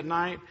together that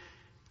night.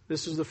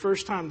 This was the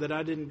first time that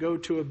I didn't go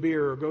to a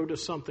beer or go to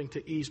something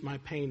to ease my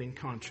pain and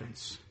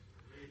conscience.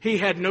 He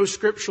had no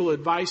scriptural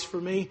advice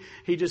for me.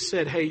 He just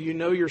said, hey, you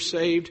know you're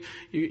saved.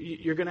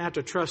 You're going to have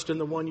to trust in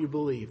the one you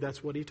believe.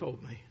 That's what he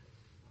told me.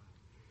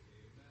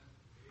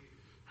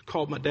 I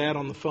called my dad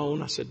on the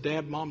phone. I said,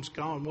 Dad, Mom's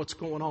gone. What's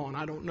going on?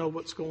 I don't know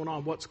what's going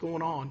on. What's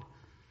going on?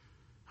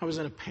 I was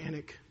in a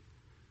panic.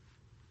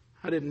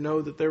 I didn't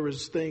know that there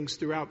was things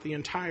throughout the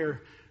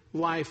entire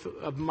life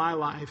of my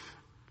life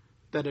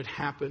that had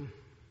happened.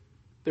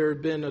 There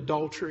had been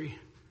adultery.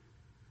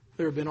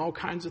 There had been all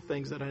kinds of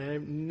things that I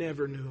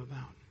never knew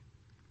about.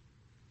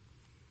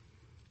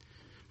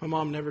 My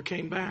mom never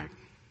came back.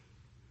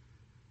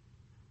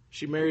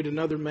 She married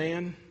another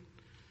man.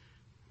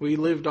 We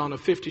lived on a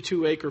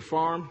 52-acre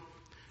farm.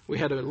 We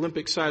had an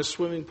Olympic-sized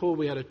swimming pool.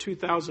 We had a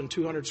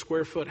 2,200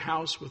 square foot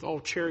house with all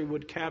cherry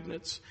wood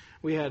cabinets.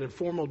 We had a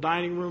formal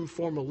dining room,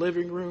 formal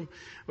living room.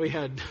 We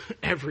had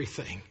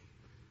everything.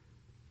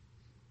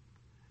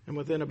 And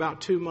within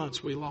about 2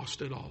 months, we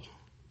lost it all.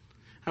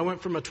 I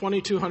went from a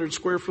 2,200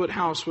 square foot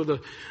house with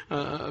a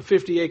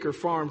 50-acre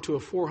farm to a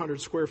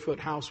 400 square foot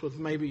house with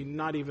maybe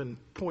not even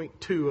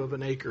 0.2 of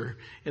an acre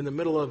in the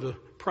middle of the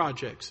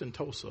projects in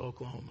Tulsa,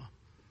 Oklahoma,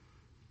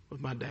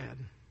 with my dad.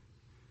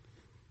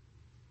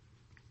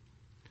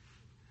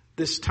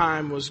 This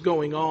time was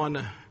going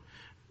on.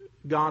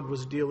 God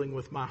was dealing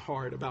with my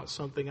heart about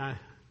something I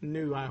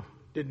knew I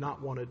did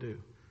not want to do.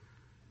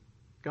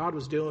 God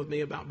was dealing with me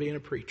about being a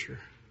preacher.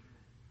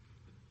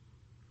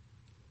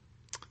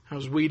 I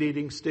was weed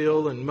eating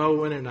still and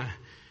mowing, and I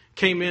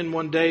came in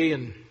one day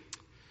and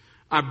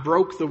I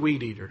broke the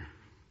weed eater.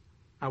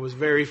 I was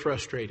very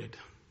frustrated.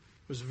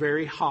 It was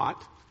very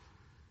hot.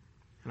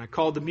 And I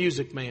called the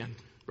music man,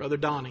 Brother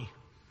Donnie.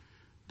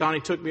 Donnie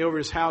took me over to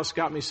his house,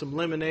 got me some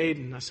lemonade,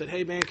 and I said,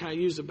 hey man, can I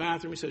use the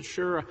bathroom? He said,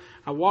 sure.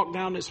 I walked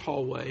down this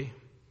hallway,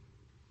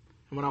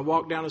 and when I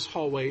walked down this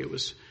hallway, it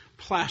was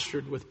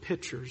plastered with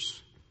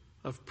pictures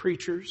of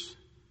preachers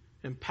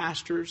and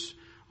pastors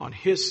on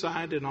his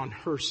side and on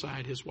her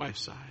side, his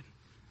wife's side.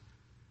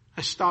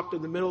 I stopped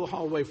in the middle of the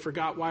hallway,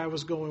 forgot why I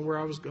was going, where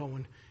I was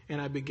going,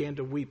 and I began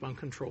to weep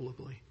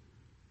uncontrollably.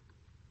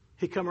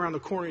 He come around the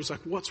corner, he's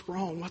like, what's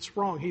wrong? What's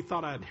wrong? He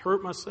thought I'd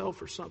hurt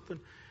myself or something.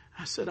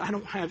 I said, I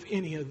don't have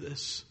any of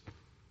this.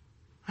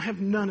 I have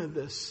none of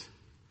this.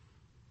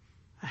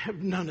 I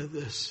have none of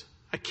this.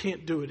 I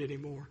can't do it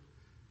anymore.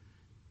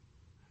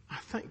 I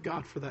thank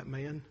God for that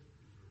man.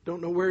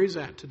 Don't know where he's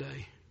at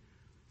today.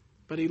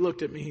 But he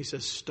looked at me, he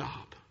says,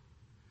 stop.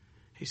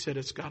 He said,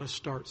 it's got to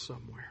start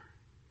somewhere.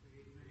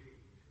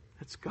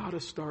 It's got to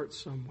start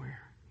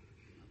somewhere.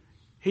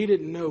 He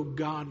didn't know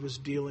God was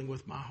dealing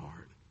with my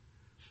heart.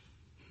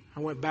 I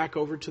went back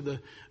over to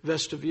the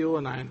vestibule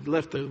and I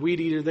left the weed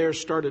eater there,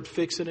 started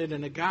fixing it,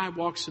 and a guy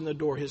walks in the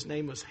door. His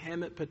name was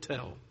Hamid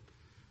Patel.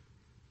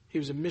 He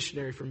was a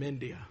missionary from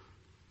India.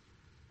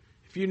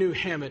 If you knew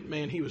Hamid,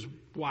 man, he was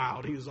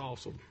wild. He was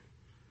awesome.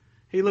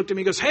 He looked at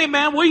me and goes, hey,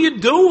 man, what are you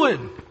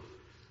doing?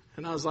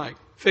 And I was like,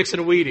 fixing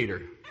a weed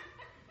eater.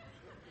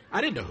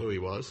 I didn't know who he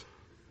was.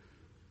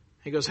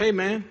 He goes, hey,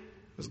 man,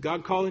 is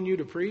God calling you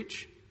to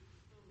preach?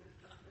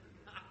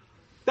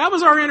 That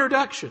was our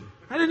introduction.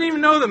 I didn't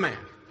even know the man.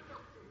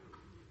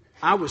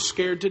 I was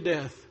scared to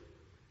death.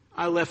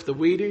 I left the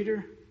weed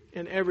eater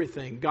and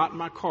everything, got in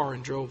my car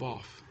and drove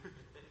off.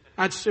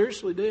 I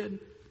seriously did.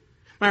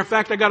 Matter of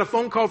fact, I got a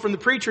phone call from the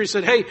preacher. He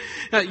said, hey,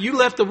 you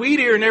left the weed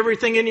eater and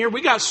everything in here.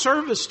 We got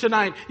service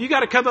tonight. You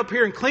got to come up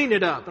here and clean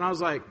it up. And I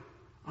was like,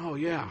 oh,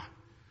 yeah.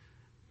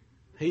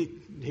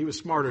 He was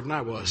smarter than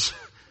I was.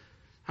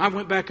 I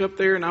went back up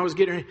there and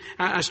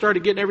I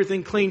started getting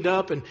everything cleaned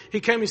up. And he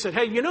came and said,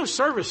 hey, you know,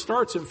 service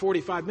starts in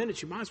 45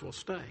 minutes. You might as well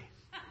stay.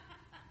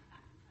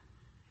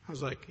 I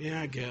was like, yeah,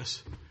 I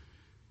guess.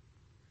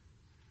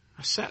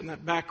 I sat in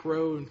that back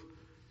row and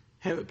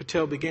Hamid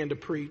Patel began to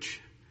preach.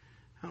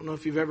 I don't know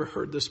if you've ever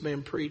heard this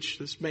man preach.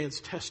 This man's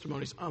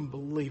testimony is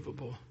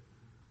unbelievable.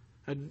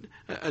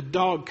 A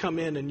dog come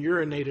in and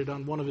urinated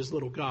on one of his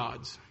little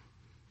gods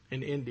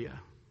in India.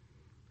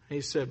 And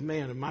he said,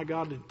 man, if my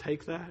God didn't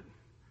take that.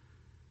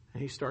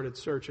 And he started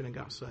searching and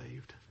got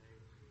saved.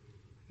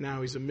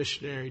 Now he's a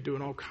missionary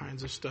doing all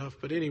kinds of stuff.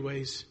 But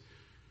anyways,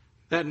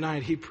 that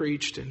night he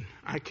preached and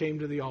I came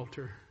to the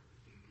altar.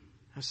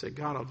 I said,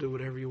 God, I'll do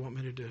whatever you want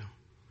me to do.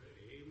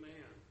 Amen.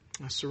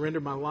 I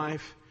surrendered my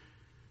life.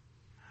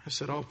 I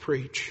said, I'll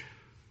preach.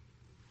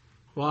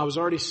 Well, I was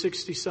already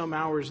 60 some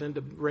hours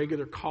into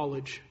regular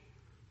college.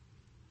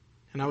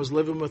 And I was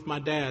living with my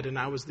dad and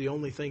I was the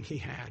only thing he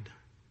had.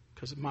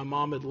 Because my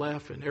mom had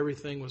left and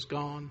everything was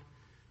gone.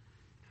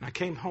 And I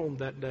came home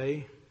that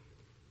day.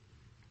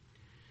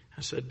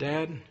 I said,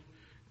 Dad,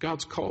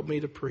 God's called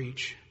me to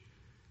preach.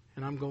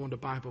 And I'm going to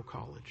Bible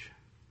college.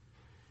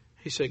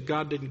 He said,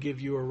 God didn't give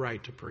you a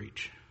right to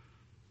preach.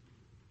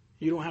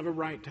 You don't have a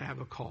right to have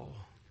a call.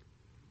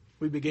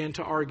 We began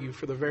to argue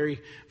for the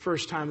very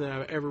first time that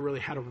I ever really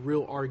had a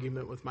real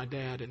argument with my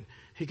dad. And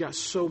he got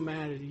so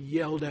mad and he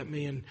yelled at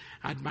me. And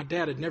my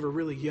dad had never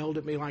really yelled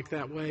at me like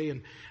that way.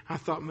 And I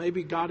thought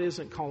maybe God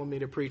isn't calling me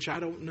to preach. I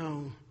don't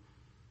know.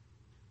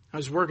 I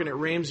was working at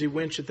Ramsey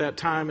Winch at that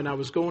time, and I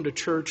was going to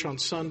church on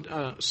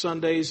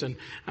Sundays. And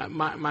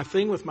my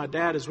thing with my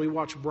dad is we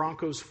watch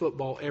Broncos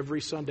football every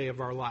Sunday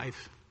of our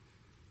life.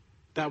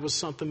 That was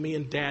something me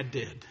and Dad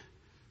did.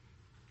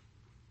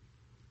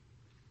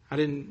 I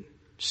didn't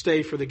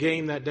stay for the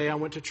game that day. I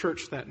went to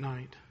church that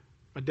night.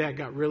 My dad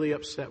got really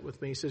upset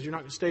with me. He says, you're not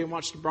going to stay and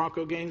watch the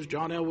Bronco games?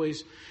 John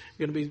Elway's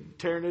going to be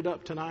tearing it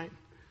up tonight.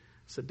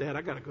 I said, Dad,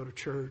 I got to go to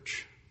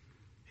church.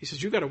 He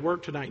says, you got to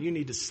work tonight. You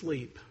need to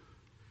sleep.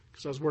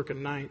 Because I was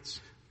working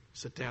nights. I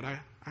said, Dad,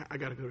 I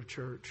got to go to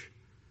church.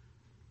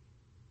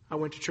 I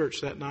went to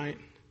church that night.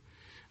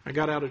 I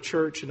got out of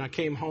church and I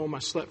came home. I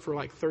slept for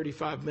like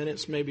 35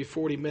 minutes, maybe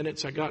 40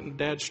 minutes. I got in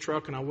Dad's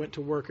truck and I went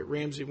to work at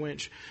Ramsey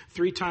Winch.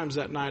 3 times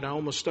that night I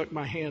almost stuck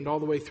my hand all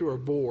the way through a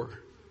bore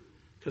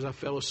because I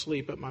fell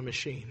asleep at my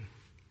machine.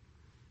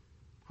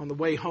 On the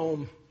way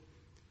home,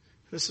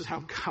 this is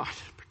how God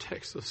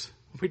protects us.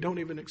 We don't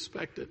even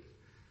expect it.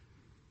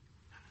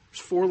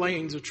 There's 4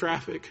 lanes of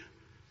traffic.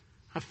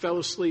 I fell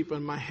asleep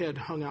and my head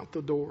hung out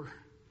the door.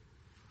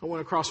 I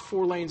went across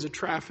 4 lanes of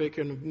traffic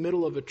in the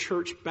middle of a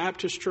church,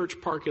 Baptist church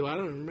parking lot. I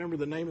don't remember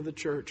the name of the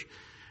church.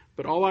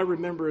 But all I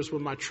remember is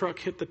when my truck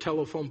hit the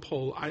telephone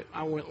pole,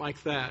 I went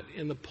like that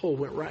and the pole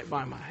went right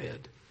by my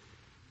head.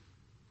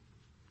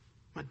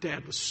 My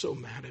dad was so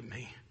mad at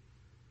me.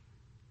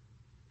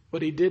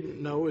 What he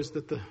didn't know is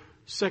that the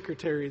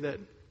secretary that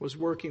was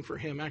working for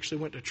him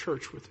actually went to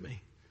church with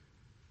me.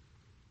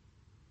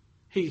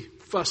 He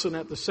fussing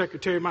at the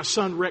secretary. My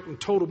son wrecked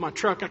and totaled my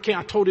truck.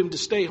 I told him to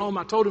stay home.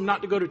 I told him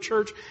not to go to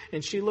church.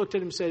 And she looked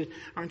at him and said,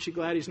 aren't you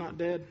glad he's not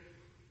dead?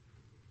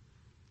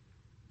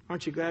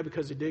 Aren't you glad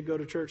because he did go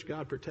to church,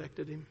 God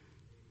protected him?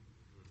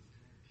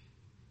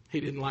 He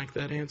didn't like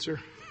that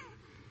answer.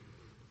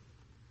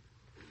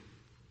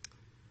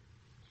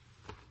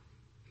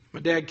 My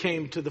dad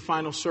came to the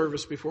final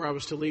service before I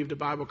was to leave to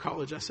Bible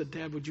college. I said,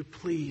 Dad, would you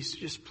please,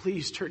 just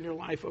please turn your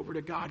life over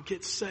to God.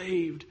 Get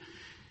saved.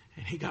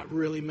 And he got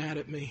really mad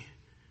at me.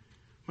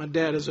 My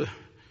dad is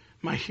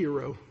my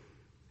hero.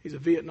 He's a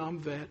Vietnam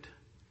vet.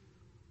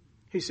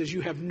 He says,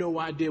 you have no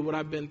idea what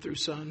I've been through,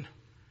 son.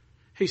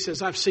 He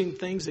says, I've seen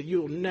things that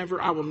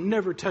I will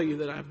never tell you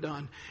that I've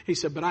done. He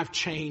said, but I've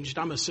changed.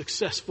 I'm a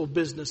successful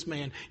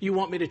businessman. You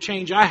want me to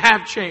change? I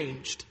have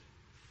changed.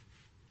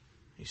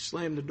 He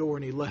slammed the door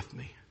and he left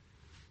me.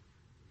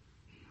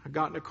 I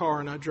got in a car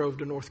and I drove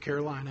to North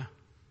Carolina.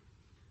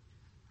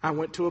 I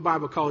went to a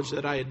Bible college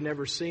that I had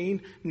never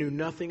seen, knew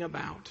nothing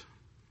about,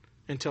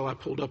 until I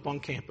pulled up on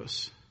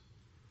campus.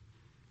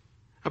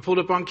 I pulled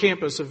up on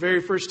campus the very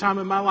first time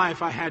in my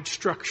life. I had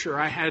structure,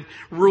 I had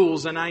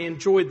rules, and I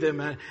enjoyed them.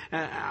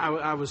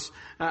 I was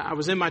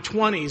in my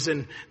 20s,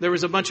 and there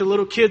was a bunch of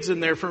little kids in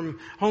there from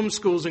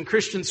homeschools and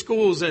Christian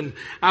schools, and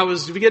I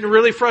was getting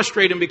really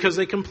frustrated because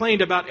they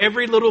complained about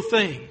every little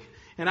thing.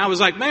 And I was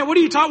like, man, what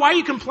are you talking? Why are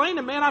you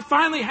complaining, man? I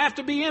finally have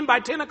to be in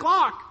by 10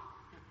 o'clock.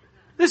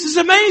 This is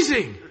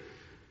amazing.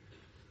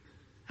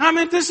 I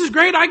mean, this is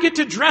great. I get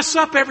to dress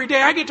up every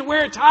day. I get to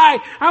wear a tie.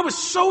 I was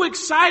so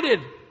excited.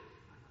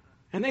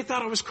 And they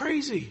thought I was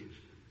crazy.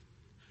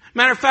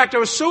 Matter of fact, I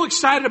was so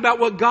excited about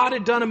what God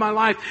had done in my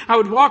life. I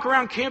would walk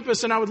around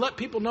campus and I would let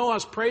people know I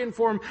was praying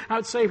for them. I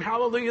would say,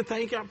 hallelujah,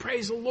 thank you,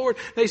 praise the Lord.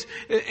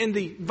 And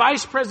the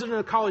vice president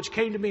of the college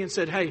came to me and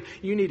said, hey,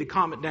 you need to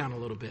calm it down a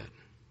little bit.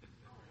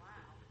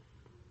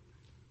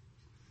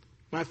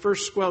 My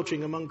first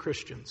squelching among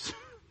Christians.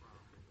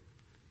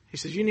 He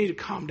says, you need to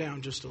calm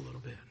down just a little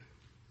bit.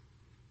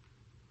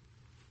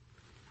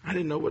 I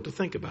didn't know what to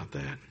think about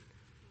that.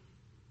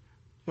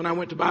 When I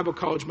went to Bible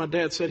college, my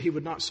dad said he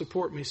would not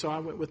support me, so I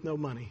went with no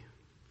money.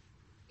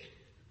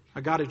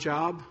 I got a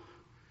job.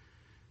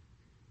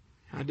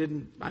 I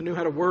knew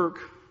how to work,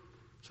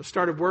 so I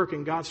started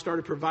working. God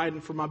started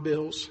providing for my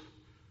bills.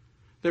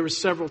 There were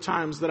several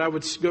times that I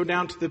would go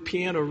down to the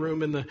piano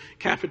room in the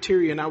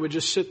cafeteria and I would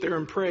just sit there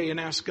and pray and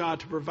ask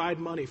God to provide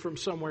money from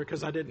somewhere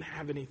because I didn't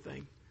have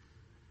anything.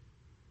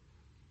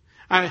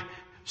 I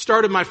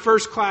started my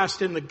first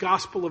class in the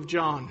Gospel of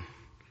John.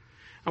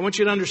 I want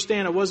you to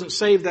understand I wasn't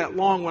saved that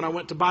long when I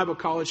went to Bible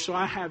college, so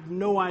I have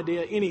no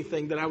idea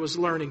anything that I was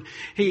learning.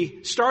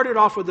 He started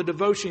off with a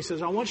devotion. He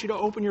says, I want you to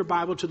open your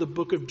Bible to the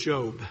book of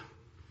Job. I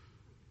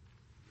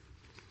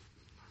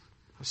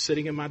was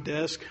sitting at my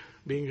desk,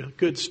 being a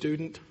good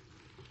student.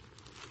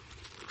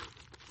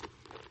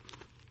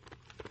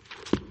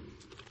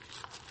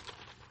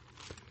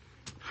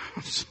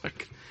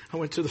 I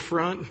went to the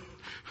front,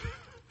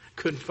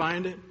 couldn't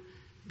find it.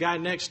 The guy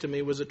next to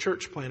me was a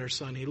church planter's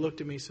son. He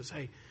looked at me and says,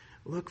 hey,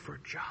 look for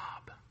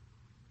Job.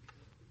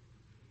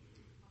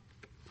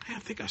 I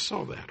think I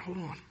saw that. Hold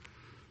on.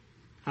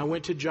 I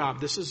went to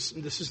Job. This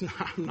is not,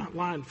 I'm not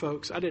lying,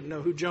 folks. I didn't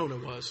know who Jonah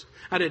was.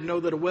 I didn't know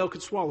that a whale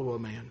could swallow a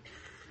man.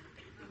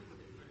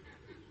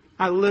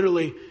 I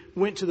literally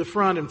went to the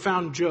front and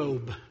found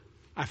Job.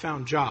 I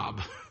found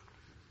Job.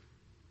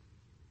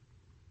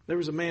 There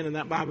was a man in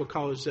that Bible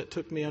college that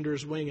took me under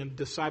his wing and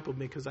discipled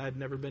me because I had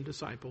never been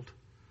discipled.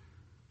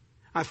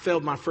 I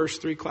failed my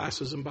first 3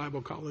 classes in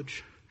Bible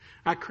college.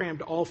 I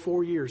crammed all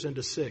 4 years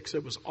into 6.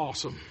 It was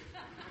awesome.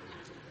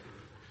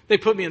 They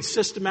put me in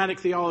systematic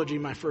theology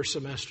my first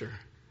semester.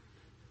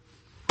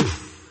 It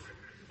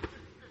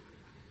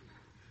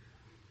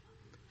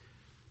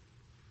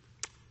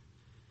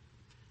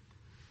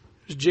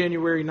was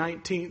January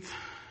 19th.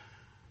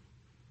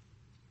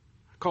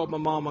 I called my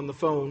mom on the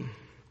phone.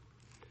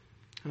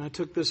 And I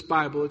took this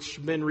Bible. It's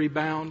been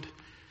rebound.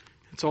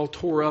 It's all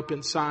tore up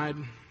inside.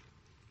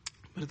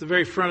 But at the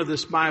very front of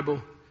this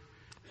Bible,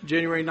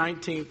 January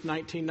 19th,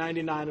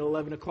 1999 at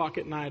 11 o'clock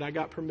at night, I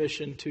got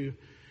permission to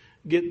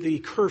get the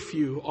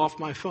curfew off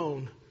my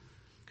phone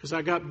because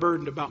I got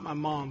burdened about my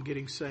mom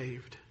getting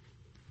saved.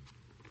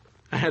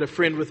 I had a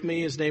friend with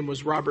me. His name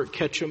was Robert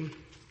Ketchum.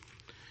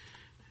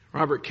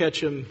 Robert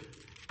Ketchum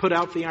put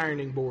out the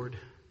ironing board.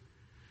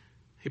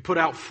 He put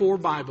out 4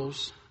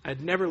 Bibles.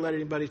 I'd never led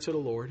anybody to the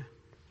Lord.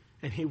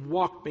 And he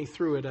walked me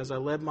through it as I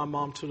led my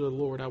mom to the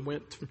Lord. I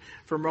went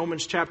from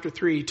Romans chapter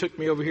 3. He took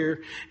me over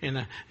here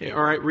and,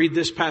 all right, read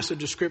this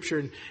passage of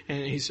Scripture.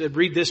 And he said,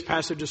 read this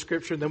passage of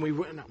Scripture. Then we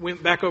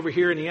went back over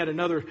here and he had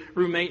another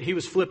roommate. He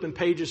was flipping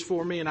pages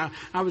for me. And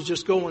I was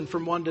just going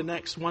from one to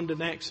next.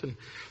 And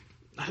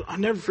I'll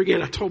never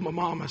forget, I told my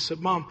mom, I said,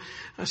 Mom,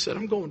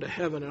 I'm going to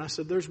heaven. And I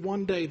said, there's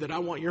one day that I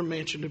want your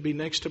mansion to be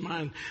next to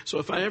mine. So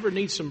if I ever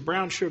need some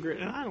brown sugar,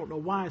 and I don't know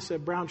why I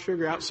said brown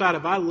sugar outside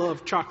of I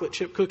love chocolate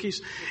chip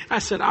cookies. I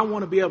said, I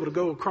want to be able to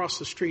go across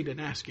the street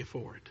and ask you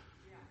for it.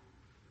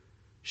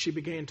 She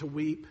began to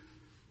weep.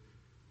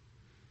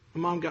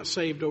 My mom got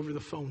saved over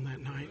the phone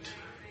that night.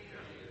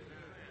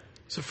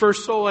 It's the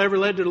first soul I ever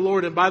led to the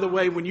Lord. And by the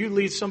way, when you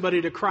lead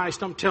somebody to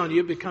Christ, I'm telling you,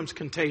 it becomes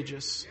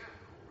contagious.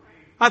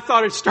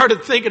 I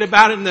started thinking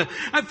about it, and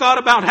I thought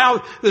about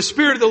how the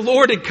Spirit of the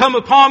Lord had come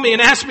upon me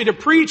and asked me to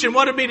preach and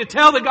wanted me to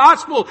tell the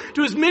gospel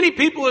to as many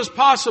people as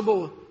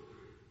possible.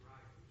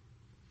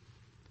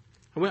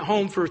 I went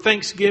home for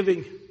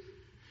Thanksgiving,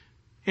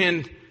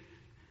 and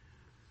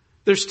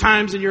there's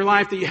times in your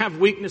life that you have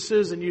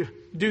weaknesses and you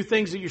do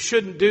things that you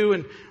shouldn't do.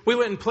 And we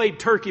went and played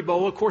turkey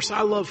bowl. Of course,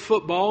 I love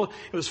football.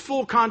 It was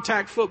full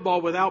contact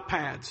football without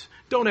pads.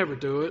 Don't ever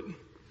do it.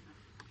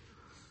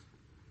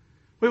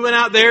 We went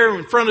out there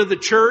in front of the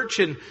church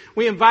and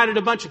we invited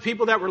a bunch of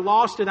people that were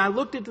lost. And I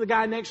looked at the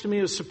guy next to me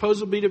who was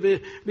supposedly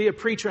to be a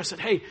preacher. I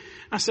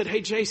said,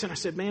 hey, Jason, I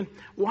said, man,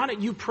 why don't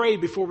you pray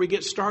before we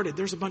get started?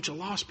 There's a bunch of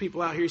lost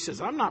people out here. He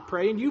says, I'm not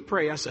praying. You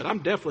pray. I said, I'm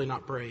definitely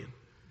not praying.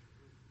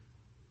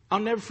 I'll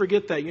never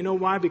forget that. You know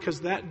why?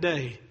 Because that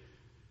day,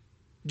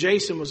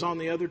 Jason was on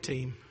the other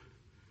team.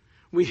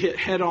 We hit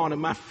head on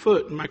and my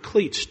foot and my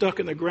cleat stuck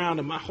in the ground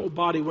and my whole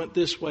body went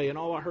this way and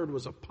all I heard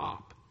was a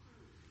pop.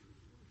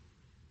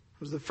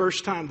 It was the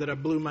first time that I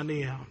blew my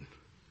knee out.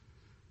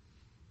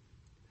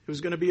 It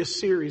was going to be a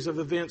series of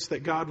events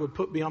that God would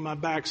put me on my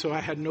back, so I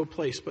had no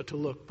place but to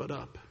look but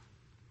up.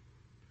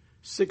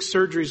 6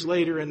 surgeries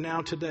later, and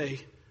now today,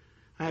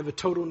 I have a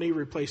total knee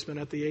replacement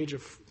at the age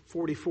of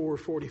 44 or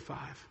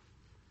 45.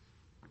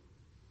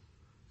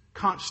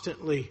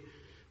 Constantly,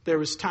 there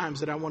was times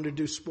that I wanted to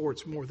do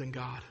sports more than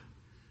God.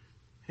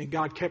 And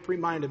God kept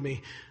reminding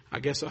me, I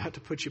guess I'll have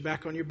to put you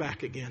back on your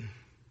back again.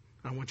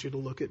 I want you to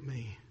look at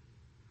me.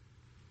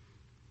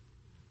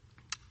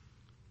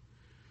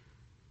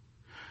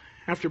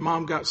 After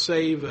Mom got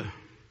saved,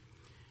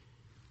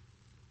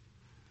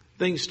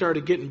 things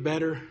started getting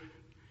better.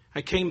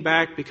 I came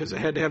back because I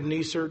had to have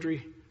knee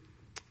surgery.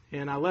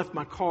 And I left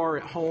my car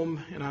at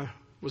home and I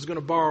was going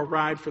to borrow a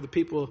ride for the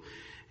people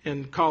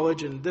in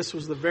college. And this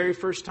was the very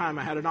first time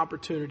I had an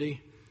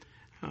opportunity.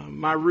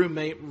 My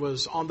roommate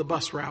was on the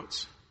bus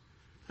routes.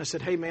 I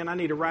said, hey man, I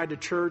need a ride to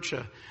church.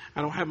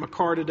 I don't have my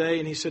car today.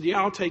 And he said,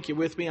 yeah, I'll take you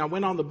with me. I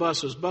went on the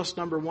bus. It was bus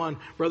number 1,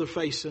 Brother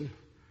Faison.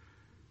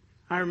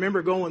 I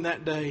remember going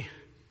that day.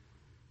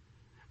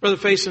 Brother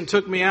Faison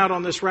took me out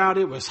on this route.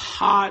 It was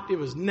hot. It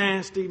was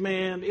nasty,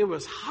 man. It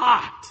was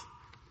hot.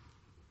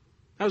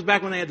 That was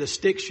back when they had the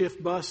stick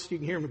shift bus. You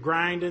can hear them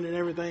grinding and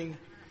everything.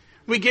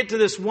 We get to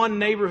this one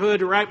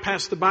neighborhood right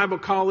past the Bible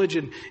college,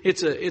 and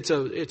it's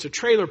a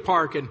trailer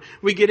park. And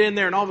we get in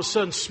there, and all of a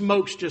sudden,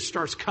 smoke just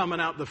starts coming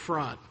out the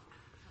front.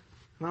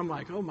 And I'm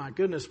like, oh my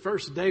goodness!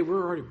 First day,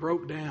 we're already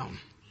broke down.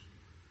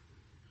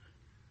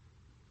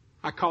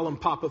 I call him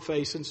Papa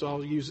Faison, so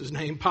I'll use his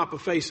name. Papa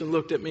Faison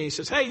looked at me. He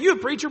says, hey, you a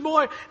preacher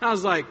boy? And I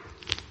was like,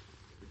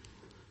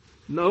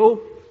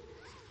 no.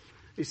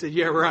 He said,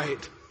 yeah,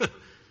 right.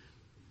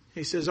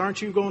 He says,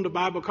 aren't you going to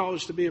Bible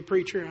college to be a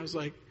preacher? I was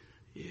like,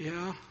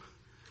 yeah.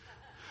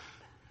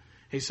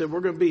 He said,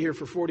 we're going to be here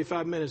for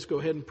 45 minutes. Go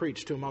ahead and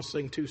preach to him. I'll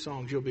sing 2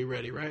 songs. You'll be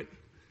ready, right?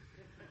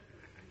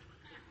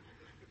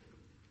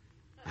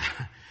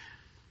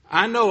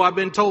 I know I've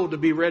been told to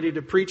be ready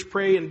to preach,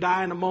 pray, and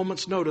die in a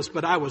moment's notice,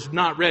 but I was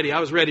not ready. I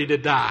was ready to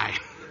die.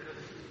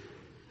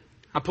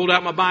 I pulled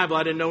out my Bible.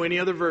 I didn't know any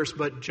other verse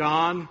but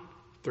John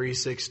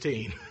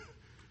 3:16.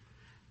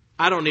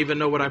 I don't even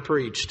know what I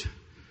preached.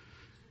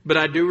 But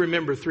I do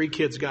remember 3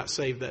 kids got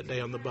saved that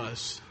day on the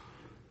bus.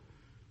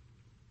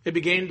 It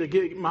began to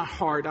get my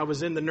heart. I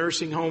was in the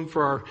nursing home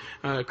for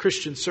our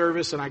Christian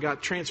service, and I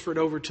got transferred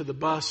over to the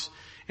bus.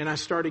 And I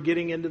started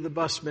getting into the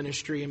bus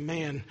ministry. And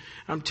man,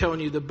 I'm telling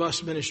you, the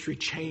bus ministry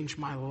changed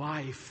my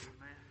life.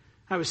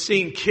 I was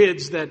seeing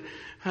kids that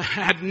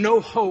had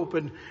no hope,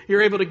 and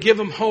you're able to give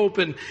them hope,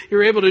 and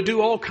you're able to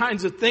do all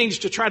kinds of things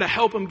to try to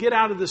help them get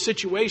out of the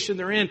situation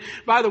they're in.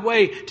 By the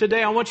way,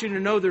 today I want you to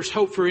know there's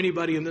hope for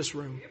anybody in this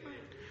room.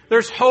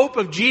 There's hope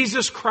of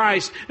Jesus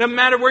Christ. Doesn't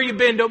matter where you've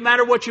been. Don't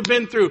matter what you've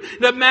been through. It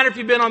doesn't matter if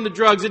you've been on the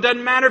drugs. It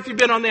doesn't matter if you've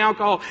been on the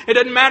alcohol. It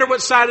doesn't matter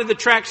what side of the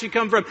tracks you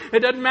come from.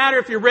 It doesn't matter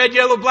if you're red,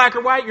 yellow, black,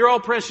 or white. You're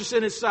all precious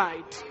in His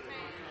sight.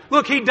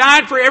 Look, He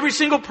died for every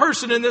single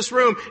person in this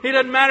room. It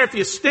doesn't matter if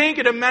you stink.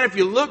 It doesn't matter if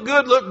you look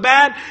good, look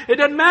bad. It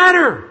doesn't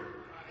matter.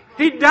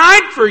 He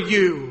died for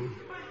you.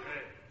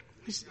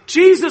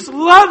 Jesus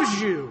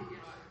loves you.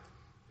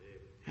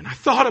 And I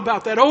thought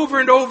about that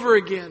over and over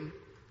again.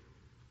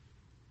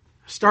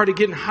 Started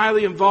getting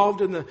highly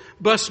involved in the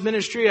bus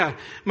ministry.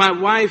 My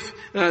wife,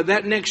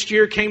 that next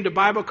year came to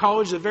Bible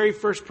college. The very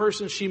first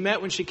person she met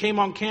when she came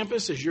on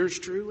campus is yours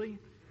truly.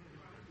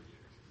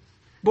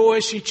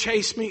 Boy, she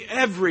chased me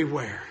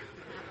everywhere.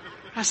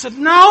 I said,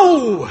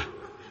 no.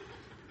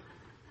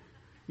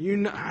 You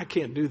know, I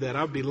can't do that.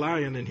 I'd be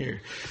lying in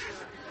here.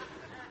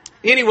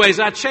 Anyways,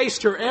 I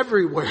chased her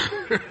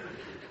everywhere.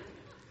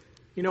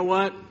 You know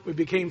what? We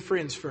became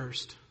friends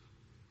first.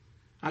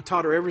 I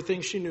taught her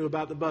everything she knew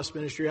about the bus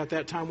ministry. At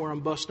that time, we're on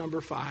bus number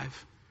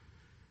 5.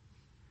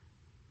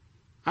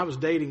 I was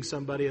dating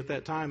somebody at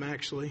that time,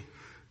 actually.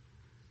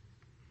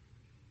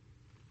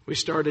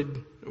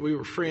 We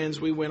were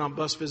friends. We went on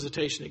bus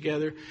visitation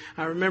together.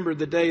 I remember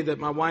the day that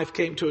my wife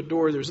came to a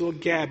door. There was a little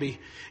Gabby.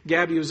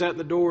 Gabby was at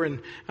the door,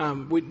 and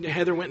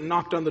Heather went and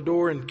knocked on the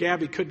door, and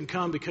Gabby couldn't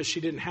come because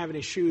she didn't have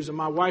any shoes. And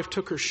my wife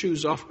took her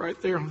shoes off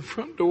right there on the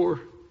front door.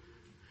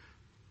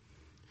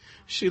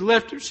 She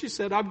left her. She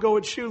said, I'm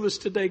going shoeless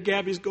today.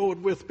 Gabby's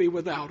going with me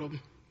without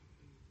them.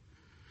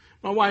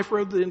 My wife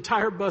rode the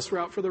entire bus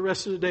route for the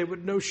rest of the day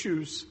with no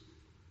shoes.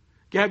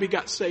 Gabby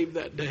got saved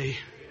that day.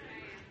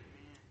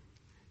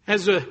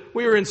 As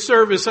we were in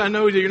service, I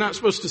know that you're not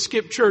supposed to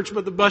skip church,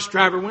 but the bus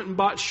driver went and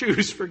bought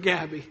shoes for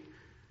Gabby.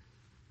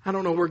 I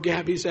don't know where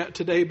Gabby's at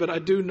today, but I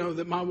do know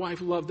that my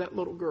wife loved that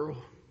little girl.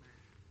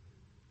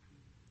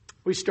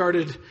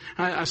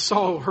 I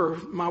saw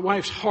my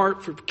wife's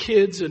heart for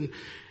kids, and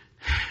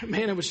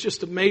man, it was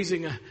just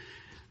amazing.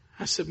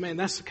 I said, man,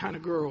 that's the kind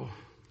of girl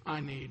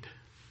I need.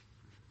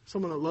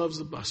 Someone that loves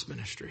the bus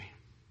ministry.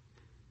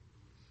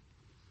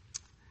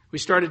 We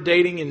started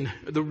dating, and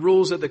the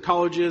rules at the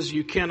college is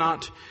you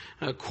cannot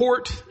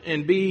court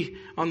and be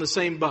on the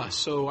same bus.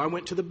 So I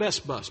went to the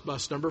best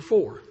bus number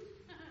 4.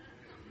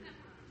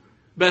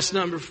 Bus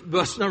number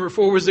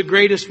 4 was the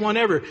greatest one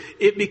ever.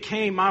 It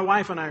became, my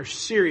wife and I are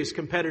serious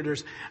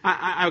competitors.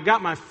 I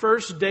got my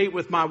first date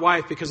with my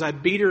wife because I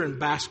beat her in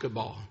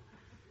basketball.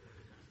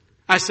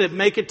 I said,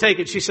 make it, take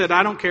it. She said,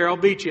 I don't care, I'll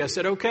beat you. I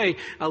said, okay,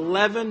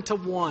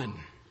 11-1.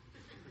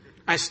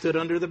 I stood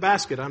under the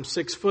basket. I'm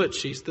 6 foot.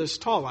 She's this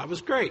tall. I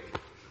was great.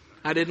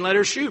 I didn't let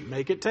her shoot.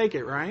 Make it, take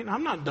it, right?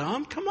 I'm not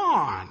dumb. Come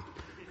on.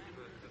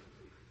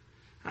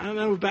 I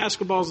know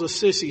basketball's a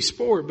sissy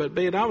sport, but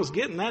man, I was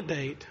getting that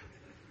date.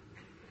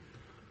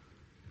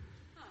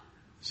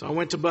 So I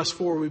went to bus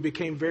 4. We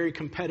became very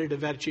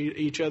competitive at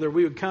each other.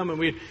 We would come and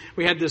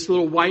we had this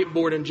little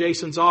whiteboard in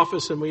Jason's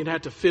office, and we'd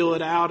have to fill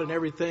it out and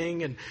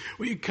everything. And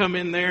we'd come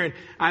in there, and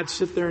I'd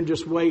sit there and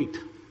just wait.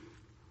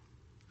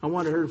 I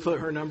wanted her to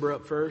put her number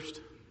up first.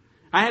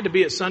 I had to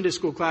be at Sunday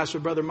school class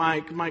with Brother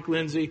Mike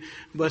Lindsay.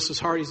 Bless his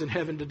heart, he's in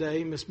heaven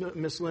today.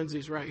 Miss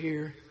Lindsay's right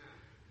here.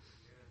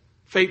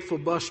 Faithful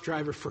bus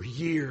driver for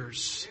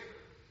years.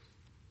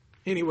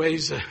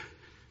 Anyways,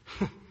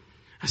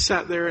 I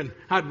sat there and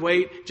I'd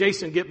wait.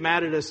 Jason would get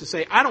mad at us and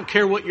say, I don't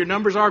care what your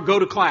numbers are, go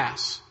to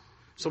class.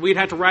 So we'd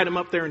have to write them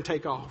up there and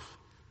take off.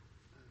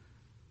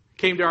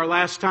 Came to our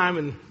last time,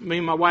 and me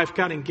and my wife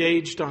got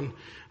engaged on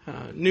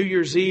New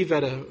Year's Eve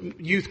at a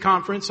youth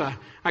conference.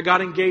 I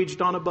got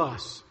engaged on a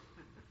bus.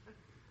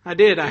 I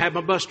did. I had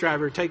my bus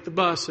driver take the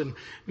bus, and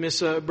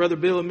Brother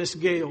Bill and Miss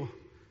Gail.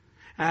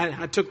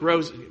 I took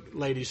roses.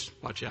 Ladies,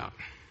 watch out.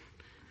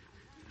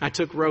 I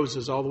took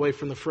roses all the way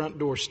from the front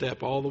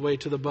doorstep all the way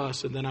to the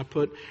bus, and then I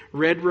put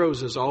red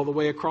roses all the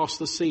way across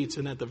the seats,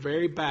 and at the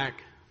very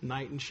back,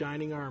 knight in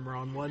shining armor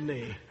on one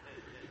knee.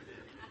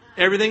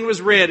 Everything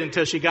was red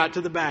until she got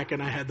to the back,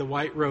 and I had the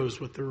white rose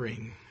with the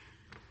ring.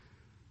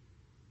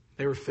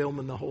 They were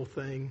filming the whole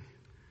thing.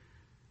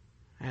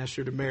 I asked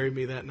her to marry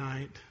me that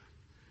night.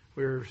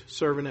 We were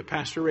serving at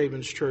Pastor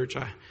Raven's church.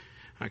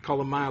 I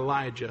call him my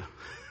Elijah.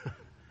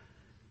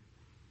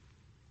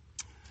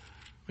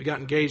 We got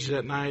engaged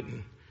that night,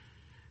 and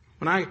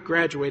when I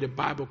graduated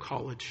Bible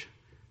college,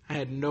 I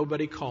had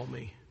nobody call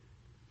me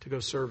to go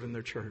serve in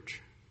their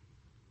church.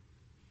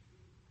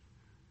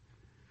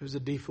 It was a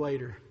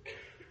deflator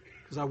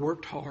because I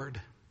worked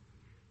hard.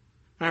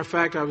 Matter of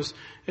fact,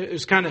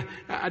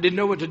 I didn't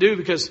know what to do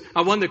because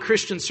I won the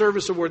Christian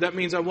Service Award. That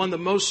means I won the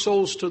most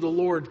souls to the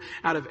Lord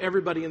out of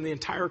everybody in the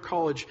entire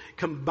college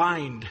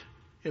combined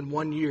in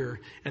 1 year.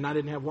 And I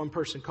didn't have one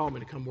person call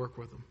me to come work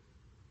with them.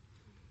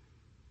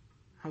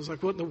 I was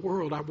like, what in the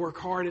world? I work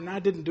hard, and I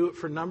didn't do it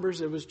for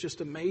numbers. It was just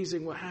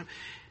amazing what happened.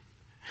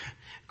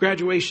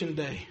 Graduation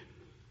day.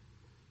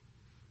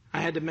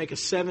 I had to make a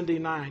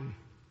 79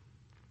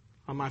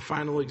 on my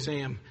final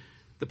exam.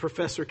 The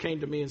professor came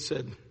to me and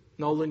said,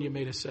 Nolan, you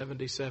made a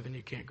 77.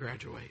 You can't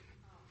graduate.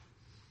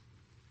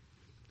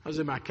 I was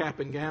in my cap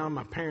and gown.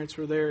 My parents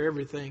were there,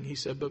 everything. He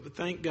said, but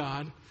thank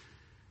God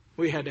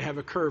we had to have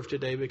a curve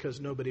today because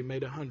nobody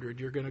made 100.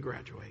 You're going to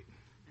graduate.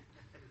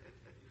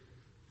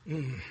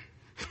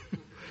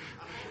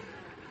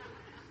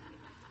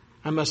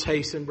 I must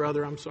hasten,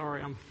 brother. I'm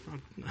sorry.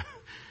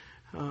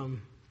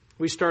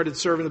 We started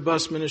serving the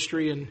bus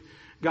ministry, and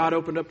God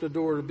opened up the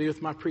door to be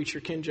with my preacher,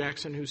 Ken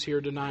Jackson, who's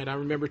here tonight. I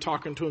remember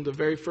talking to him the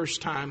very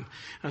first time.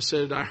 I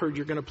said, I heard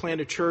you're going to plant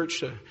a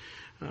church.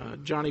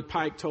 Johnny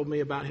Pike told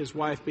me about his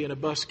wife being a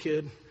bus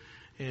kid,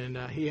 and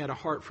he had a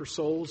heart for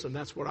souls, and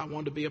that's what I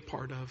wanted to be a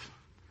part of.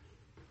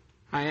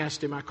 I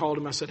called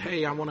him, I said,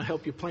 hey, I want to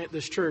help you plant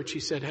this church. He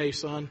said, hey,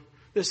 son,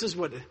 this is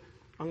what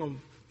I'm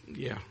going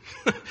to, yeah.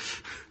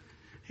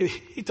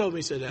 He told me,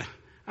 he said,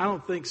 I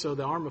don't think so.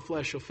 The arm of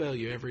flesh will fail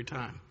you every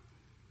time.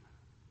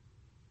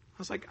 I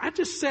was like, I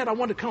just said I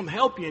want to come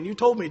help you, and you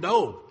told me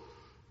no.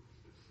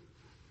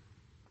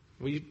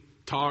 We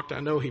talked. I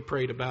know he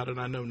prayed about it.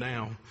 I know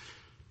now.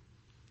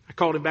 I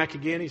called him back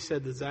again. He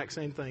said the exact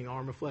same thing.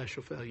 Arm of flesh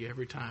will fail you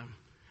every time.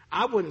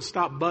 I wouldn't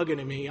stop bugging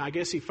him. I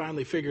guess he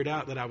finally figured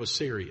out that I was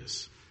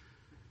serious.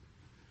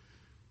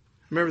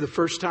 I remember the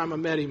first time I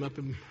met him up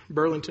in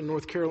Burlington,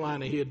 North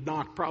Carolina. He had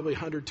knocked probably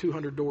 100,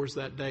 200 doors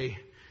that day.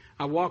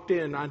 I walked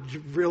in, I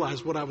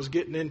realized what I was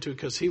getting into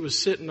because he was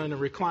sitting in a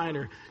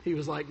recliner. He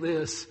was like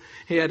this.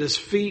 He had his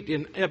feet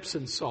in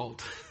Epsom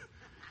salt.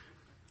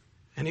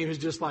 And he was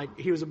just like,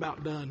 he was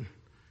about done.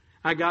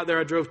 I got there,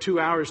 I drove 2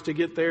 hours to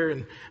get there,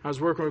 and I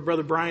was working with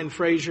Brother Brian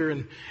Frazier,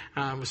 and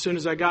as soon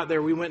as I got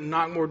there, we went and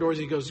knocked more doors.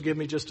 He goes, give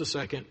me just a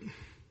second.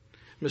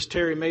 Miss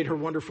Terry made her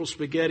wonderful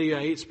spaghetti. I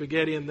ate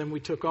spaghetti, and then we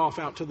took off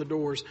out to the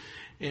doors.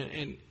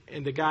 And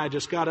And the guy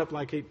just got up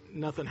like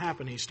nothing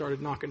happened. He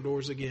started knocking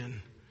doors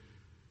again.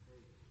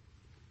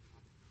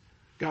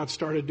 God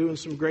started doing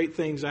some great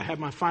things. I had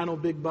my final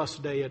big bus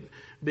day at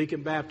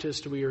Beacon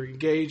Baptist. We were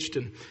engaged,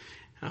 and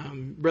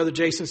Brother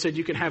Jason said,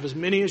 you can have as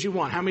many as you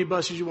want. How many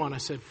buses you want? I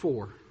said,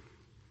 4.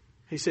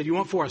 He said, you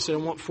want 4? I said, I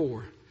want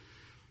 4.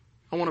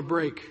 I want to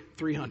break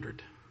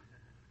 300.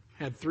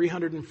 I had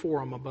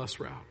 304 on my bus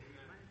route.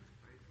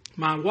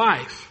 My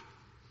wife,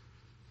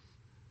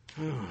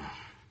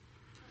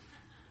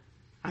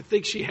 I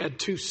think she had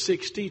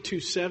 260,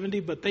 270,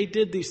 but they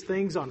did these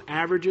things on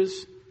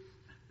averages.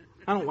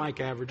 I don't like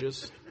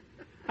averages.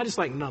 I just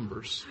like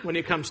numbers when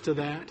it comes to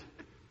that.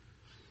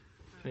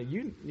 Now,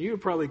 you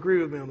would probably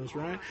agree with me on this,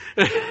 right?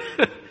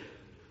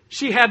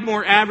 She had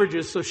more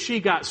averages, so she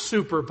got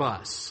super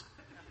bus.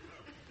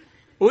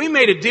 Well, we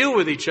made a deal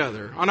with each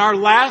other. On our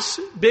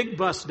last big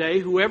bus day,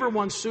 whoever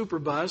won super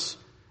bus,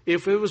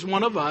 if it was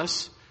one of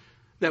us,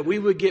 that we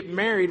would get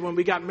married. When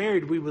we got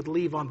married, we would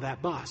leave on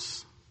that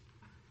bus.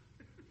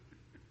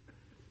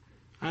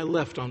 I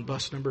left on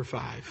bus number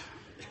 5.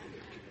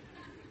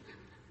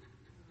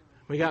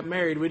 We got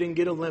married. We didn't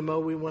get a limo.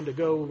 We wanted to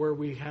go where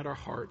we had our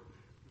heart.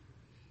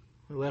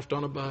 We left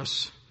on a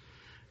bus.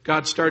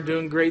 God started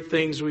doing great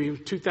things.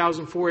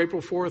 2004,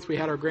 April 4th, we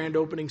had our grand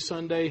opening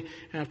Sunday.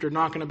 After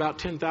knocking about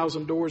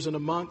 10,000 doors in a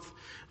month,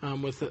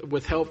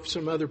 with help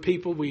from other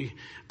people, we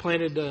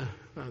planted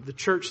the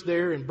church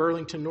there in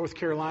Burlington, North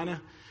Carolina.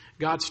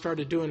 God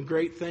started doing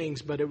great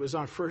things, but it was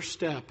our first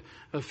step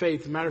of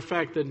faith. As a matter of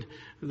fact,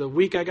 the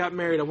week I got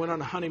married, I went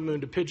on a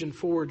honeymoon to Pigeon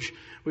Forge.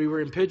 We were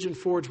in Pigeon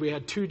Forge. We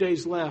had 2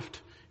 days left,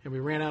 and we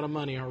ran out of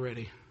money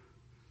already.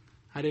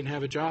 I didn't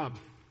have a job.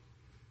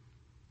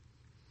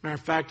 Matter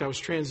of fact, I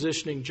was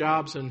transitioning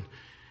jobs, and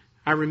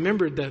I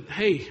remembered that,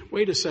 hey,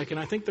 wait a second,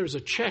 I think there's a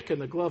check in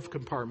the glove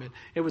compartment.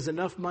 It was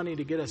enough money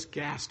to get us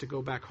gas to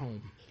go back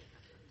home.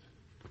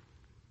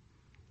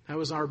 That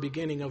was our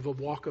beginning of a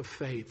walk of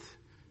faith.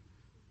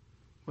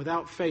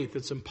 Without faith,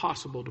 it's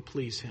impossible to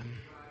please Him.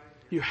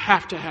 You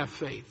have to have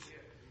faith.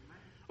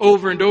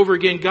 Over and over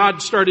again,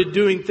 God started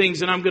doing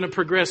things, and I'm going to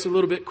progress a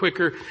little bit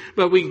quicker.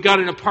 But we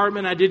got an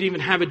apartment. I didn't even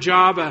have a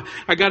job.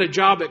 I got a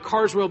job at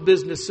Carswell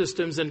Business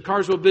Systems, and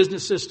Carswell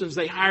Business Systems,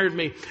 they hired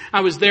me.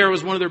 I was there. I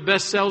was one of their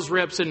best sales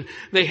reps, and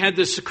they had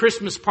this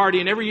Christmas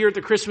party. And every year at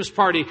the Christmas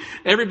party,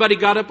 everybody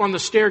got up on the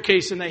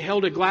staircase, and they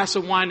held a glass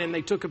of wine, and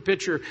they took a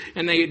picture,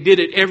 and they did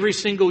it every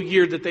single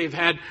year that they've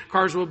had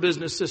Carswell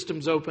Business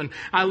Systems open.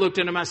 I looked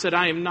at them. I said,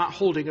 I am not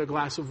holding a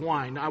glass of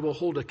wine. I will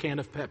hold a can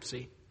of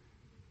Pepsi.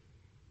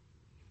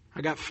 I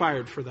got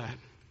fired for that.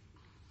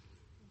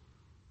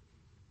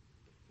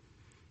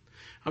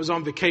 I was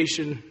on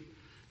vacation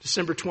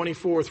December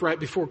 24th, right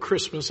before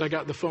Christmas. I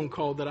got the phone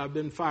call that I've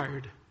been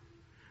fired.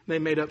 They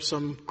made up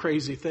some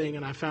crazy thing,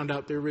 and I found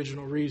out the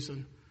original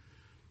reason.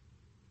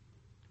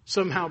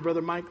 Somehow,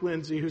 Brother Mike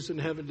Lindsay, who's in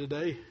heaven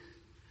today,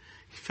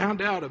 he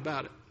found out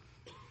about it.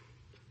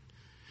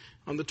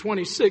 On the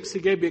 26th,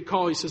 he gave me a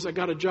call. He says, I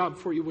got a job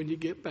for you when you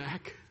get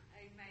back.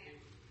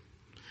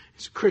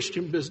 He's a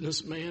Christian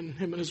businessman,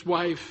 him and his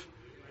wife.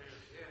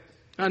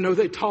 I know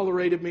they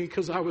tolerated me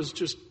because I was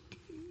just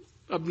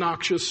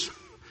obnoxious.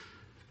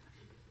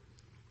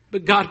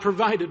 But God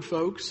provided,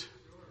 folks.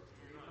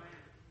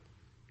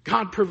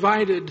 God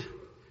provided.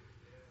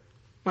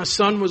 My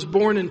son was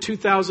born in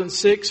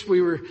 2006.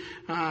 We were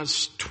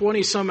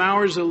 20-some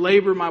hours of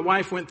labor. My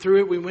wife went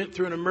through it. We went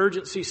through an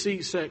emergency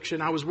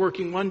C-section. I was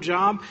working one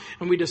job,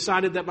 and we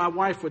decided that my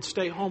wife would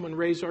stay home and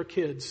raise our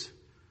kids.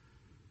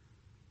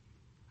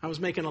 I was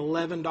making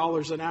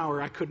 $11 an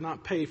hour. I could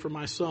not pay for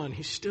my son.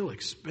 He's still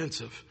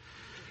expensive.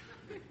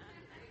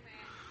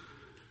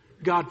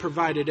 God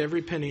provided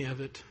every penny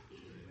of it.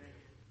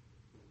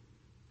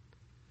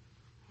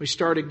 We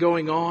started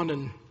going on,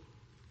 and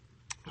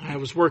I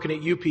was working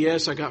at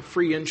UPS. I got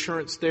free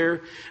insurance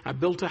there. I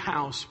built a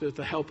house with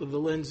the help of the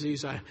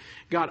Lindsays. I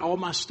got all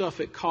my stuff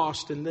at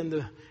cost, and then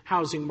the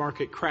housing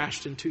market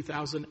crashed in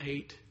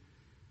 2008.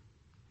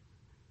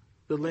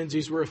 The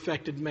Lindsays were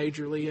affected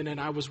majorly, and then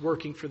I was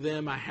working for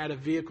them. I had a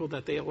vehicle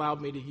that they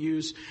allowed me to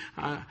use.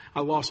 I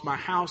lost my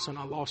house, and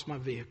I lost my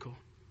vehicle.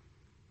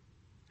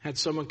 Had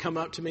someone come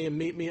up to me and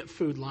meet me at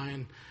Food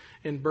Lion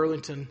in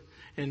Burlington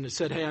and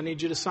said, hey, I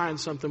need you to sign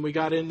something. We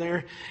got in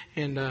there,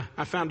 and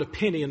I found a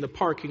penny in the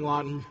parking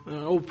lot. And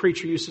an old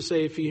preacher used to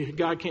say, if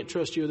God can't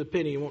trust you with a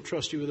penny, He won't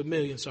trust you with a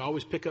million. So I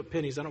always pick up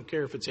pennies. I don't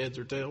care if it's heads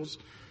or tails.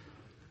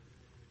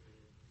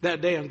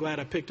 That day, I'm glad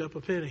I picked up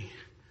a penny.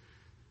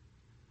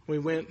 We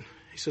went.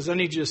 He says, I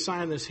need you to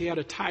sign this. He had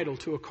a title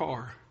to a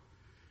car.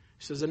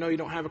 He says, I know you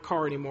don't have a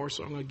car anymore,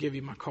 so I'm going to give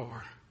you my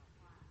car.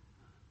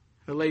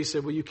 The lady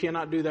said, well, you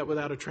cannot do that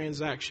without a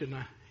transaction.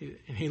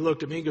 And he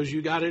looked at me and goes,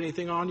 you got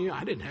anything on you?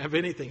 I didn't have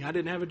anything. I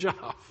didn't have a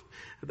job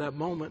at that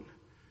moment.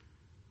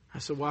 I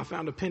said, well, I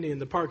found a penny in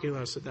the parking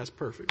lot. I said, that's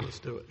perfect. Let's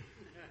do it.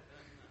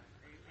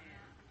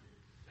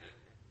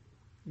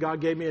 God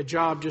gave me a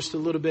job just a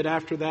little bit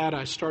after that.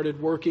 I started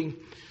working.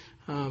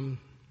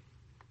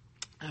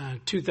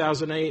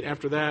 2008,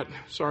 after that,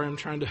 sorry, I'm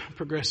trying to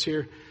progress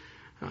here.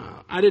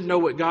 I didn't know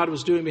what God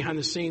was doing behind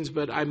the scenes,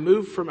 but I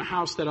moved from a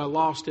house that I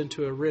lost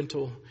into a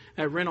rental.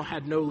 That rental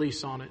had no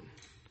lease on it.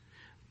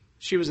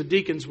 She was a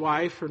deacon's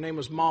wife. Her name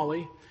was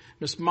Molly.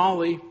 Miss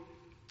Molly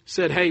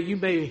said, hey, you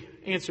may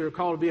answer a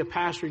call to be a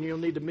pastor and you'll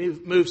need to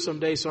move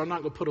someday, so I'm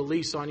not going to put a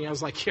lease on you. I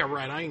was like, yeah,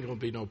 right, I ain't going to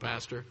be no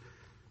pastor.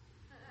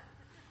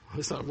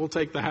 I thought, we'll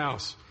take the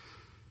house.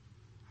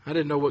 I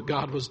didn't know what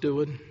God was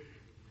doing.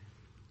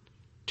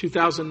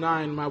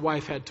 2009, my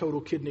wife had total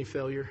kidney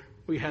failure.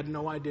 We had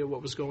no idea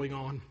what was going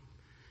on.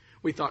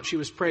 We thought she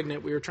was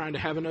pregnant. We were trying to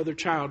have another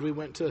child. We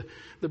went to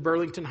the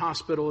Burlington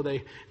Hospital.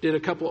 They did a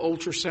couple of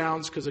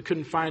ultrasounds because they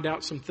couldn't find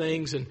out some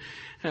things. And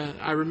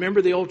I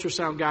remember the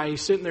ultrasound guy.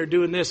 He's sitting there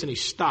doing this, and he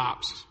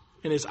stops,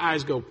 and his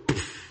eyes go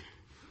poof.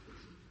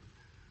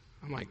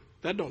 I'm like,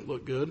 that don't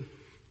look good.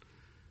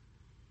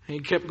 And he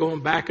kept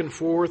going back and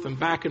forth and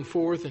back and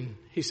forth. And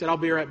he said, I'll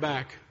be right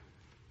back.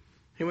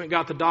 He went and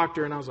got the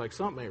doctor, and I was like,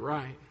 something ain't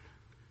right.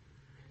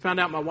 Found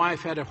out my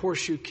wife had a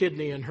horseshoe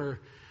kidney, and her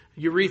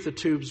urethra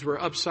tubes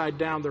were upside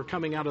down. They're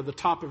coming out of the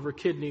top of her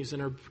kidneys,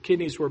 and her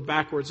kidneys were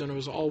backwards, and it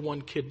was all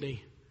one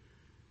kidney.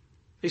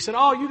 He said,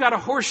 oh, you got a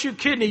horseshoe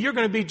kidney. You're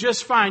going to be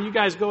just fine. You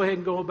guys go ahead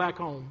and go back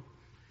home.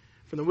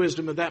 From the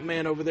wisdom of that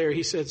man over there,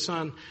 he said,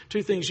 son,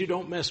 two things you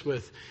don't mess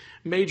with.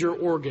 Major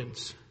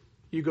organs.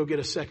 You go get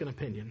a second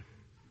opinion.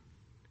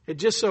 It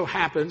just so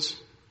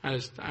happens, I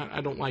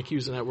don't like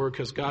using that word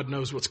because God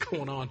knows what's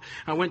going on.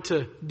 I went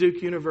to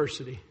Duke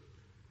University.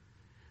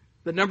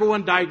 The number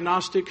one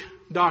diagnostic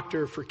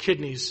doctor for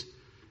kidneys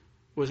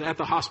was at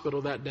the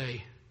hospital that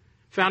day.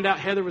 Found out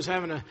Heather was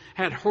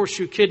had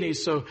horseshoe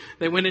kidneys, so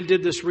they went and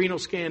did this renal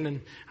scan,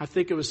 and I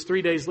think it was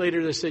 3 days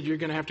later they said, you're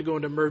going to have to go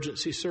into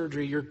emergency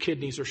surgery. Your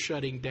kidneys are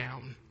shutting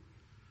down.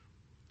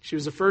 She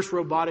was the first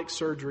robotic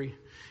surgery.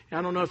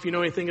 I don't know if you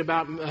know anything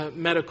about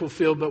medical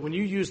field, but when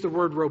you use the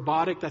word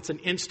robotic, that's an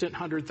instant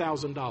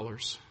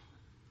 $100,000.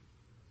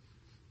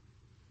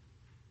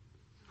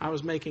 I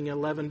was making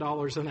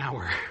 $11 an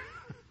hour.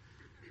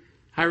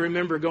 I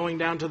remember going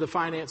down to the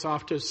finance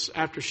office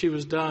after she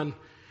was done.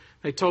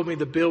 They told me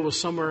the bill was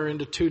somewhere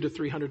into $200,000 to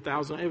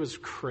 $300,000. It was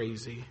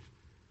crazy.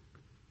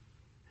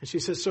 And she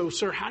said, so,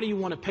 sir, how do you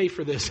want to pay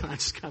for this? And I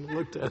just kind of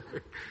looked at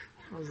her.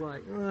 I was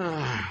like,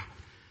 ugh.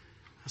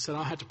 I said,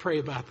 I'll have to pray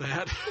about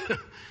that.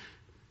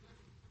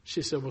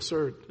 She said, well,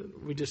 sir,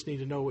 we just need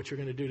to know what you're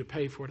going to do to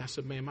pay for it. I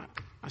said, ma'am,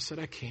 I said,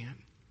 I can't.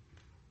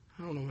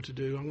 I don't know what to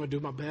do. I'm going to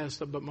do my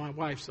best, but my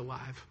wife's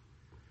alive.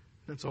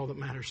 That's all that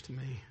matters to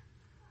me.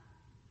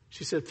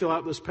 She said, fill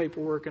out this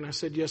paperwork. And I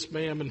said, yes,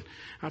 ma'am. And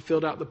I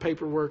filled out the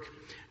paperwork.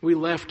 We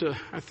left,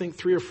 I think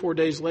 3 or 4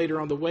 days later.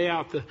 On the way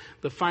out,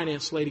 the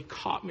finance lady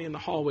caught me in the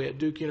hallway at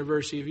Duke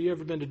University. Have you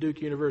ever been to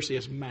Duke University?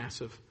 It's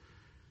massive.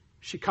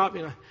 She caught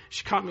me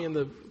in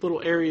the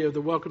little area of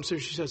the welcome center.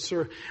 She said,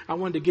 sir, I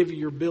wanted to give you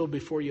your bill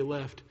before you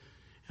left.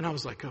 And I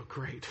was like, oh,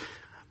 great.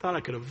 I thought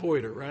I could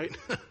avoid her, right?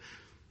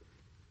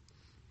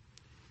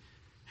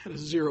 Had a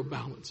zero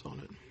balance on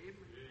it.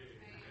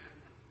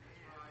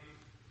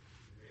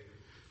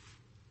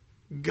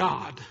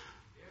 God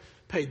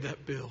paid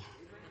that bill.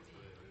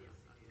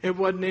 It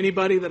wasn't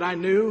anybody that I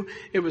knew.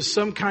 It was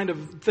some kind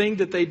of thing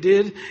that they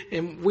did,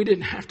 and we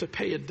didn't have to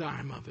pay a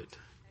dime of it.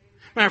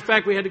 Matter of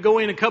fact, we had to go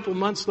in a couple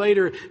months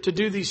later to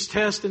do these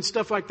tests and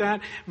stuff like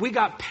that. We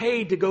got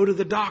paid to go to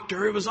the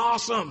doctor. It was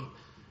awesome.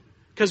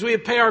 Because we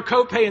would pay our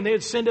copay and they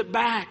would send it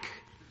back.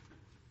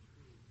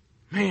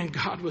 Man,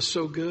 God was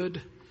so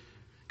good.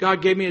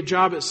 God gave me a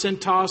job at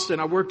Centos, and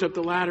I worked up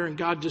the ladder, and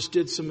God just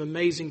did some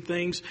amazing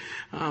things.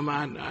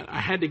 I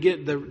had to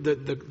get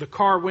the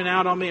car went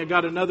out on me. I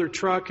got another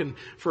truck, and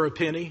for a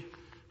penny.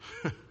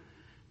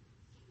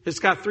 It's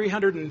got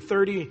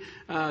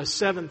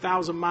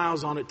 337,000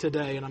 miles on it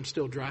today, and I'm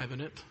still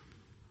driving it.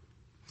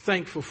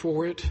 Thankful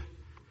for it.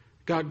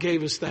 God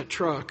gave us that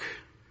truck.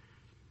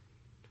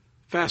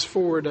 Fast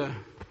forward,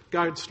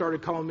 God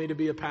started calling me to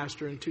be a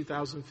pastor in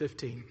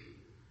 2015.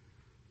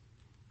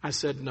 I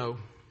said no.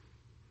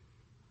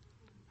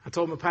 I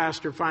told my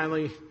pastor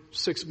finally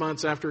 6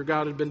 months after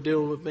God had been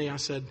dealing with me, I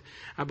said,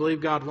 I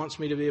believe God wants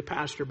me to be a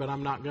pastor, but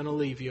I'm not going to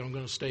leave you. I'm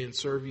going to stay and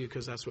serve you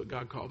because that's what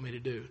God called me to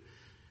do.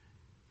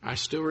 I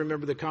still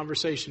remember the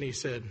conversation. He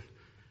said,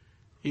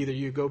 either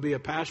you go be a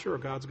pastor or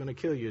God's going to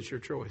kill you. It's your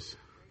choice.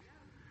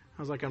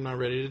 I was like, I'm not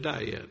ready to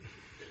die yet.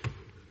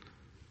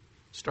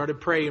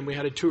 Started praying. We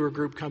had a tour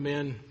group come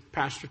in.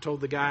 Pastor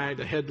told the guy,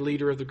 the head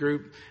leader of the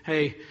group,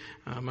 hey,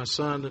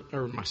 son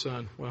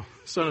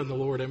in the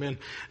Lord, amen.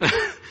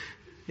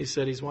 He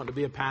said he's wanting to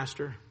be a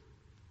pastor.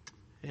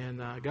 And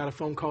got a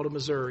phone call to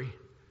Missouri.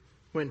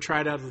 Went and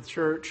tried out at the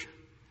church.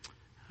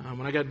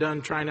 When I got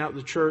done trying out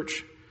the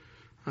church,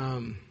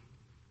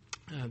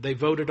 they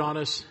voted on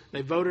us.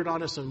 They voted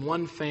on us, and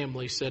one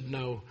family said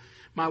no.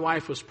 My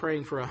wife was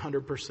praying for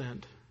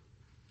 100%.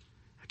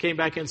 I came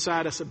back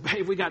inside. I said,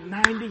 babe, we got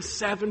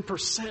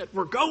 97%.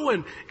 We're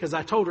going. Because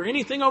I told her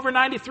anything over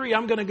 93,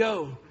 I'm going to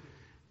go.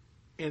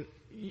 And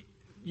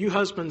you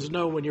husbands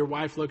know when your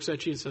wife looks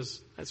at you and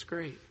says, that's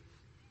great.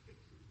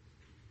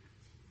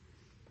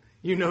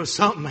 You know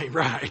something ain't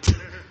right.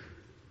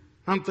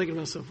 I'm thinking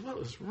to myself, what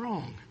was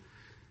wrong?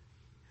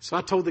 So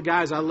I told the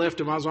guys, I left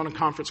them. I was on a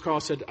conference call. I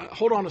said,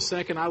 hold on a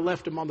second. I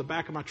left them on the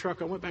back of my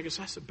truck. I went back and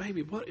said,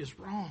 baby, what is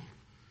wrong?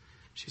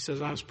 She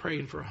says, I was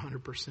praying for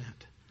 100%.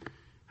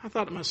 I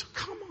thought to myself,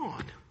 come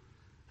on.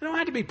 I don't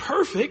have to be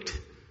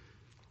perfect.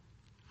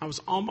 I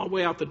was on my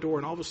way out the door,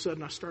 and all of a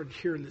sudden I started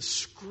hearing this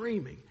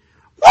screaming.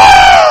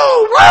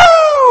 Woo!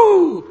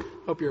 Woo!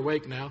 Hope you're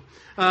awake now.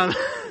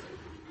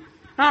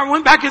 I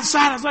went back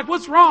inside. I was like,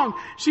 what's wrong?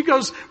 She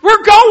goes,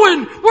 we're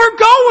going. We're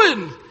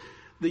going.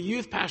 The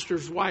youth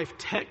pastor's wife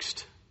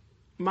texted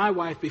my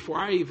wife before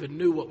I even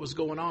knew what was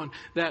going on.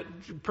 That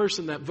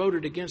person that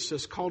voted against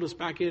us called us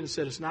back in and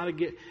said, it's not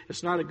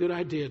a good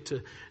idea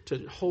to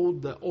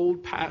hold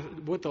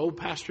what the old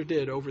pastor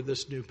did over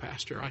this new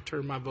pastor. I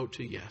turned my vote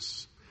to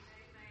yes.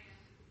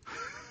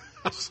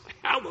 I was like,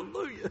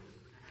 hallelujah.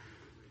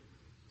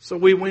 So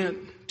we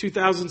went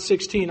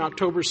 2016,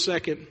 October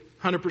 2nd,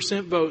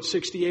 100% vote,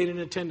 68 in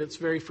attendance,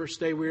 very first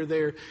day we were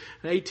there.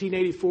 An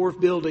 1884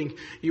 building.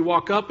 You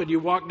walk up and you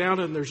walk down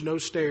and there's no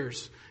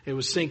stairs. It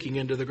was sinking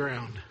into the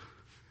ground.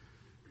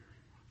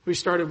 We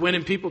started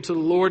winning people to the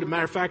Lord. As a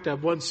matter of fact,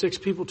 I've won 6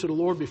 people to the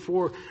Lord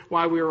before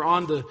while we were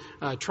on the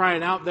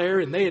trying out there.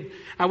 And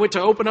I went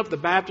to open up the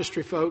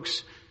baptistry,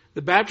 folks.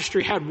 The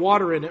baptistry had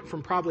water in it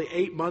from probably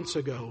 8 months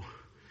ago.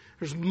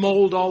 There's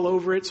mold all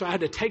over it, so I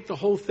had to take the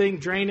whole thing,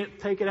 drain it,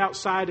 take it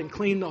outside and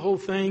clean the whole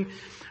thing.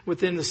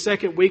 Within the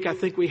second week, I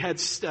think we had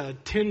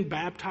 10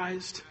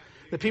 baptized.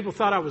 The people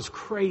thought I was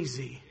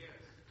crazy.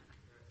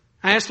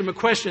 I asked them a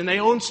question. They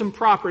owned some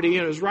property,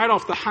 and it was right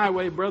off the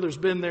highway. Brother's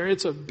been there.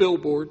 It's a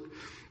billboard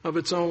of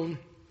its own.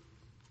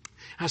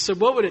 I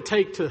said, what would it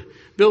take to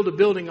build a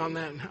building on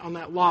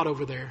that lot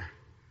over there?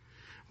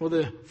 Well,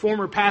 the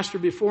former pastor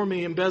before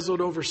me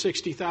embezzled over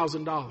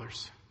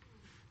 $60,000.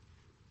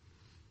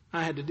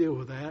 I had to deal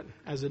with that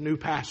as a new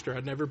pastor.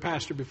 I'd never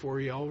pastored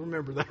before. You all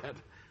remember that.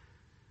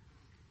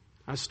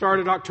 I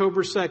started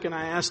October 2nd.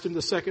 I asked him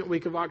the second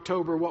week of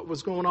October what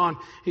was going on.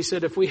 He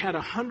said, if we had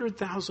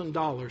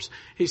 $100,000,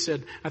 he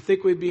said, I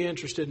think we'd be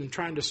interested in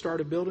trying to start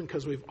a building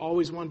because we've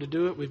always wanted to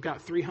do it. We've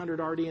got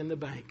 $300 already in the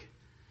bank.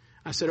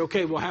 I said,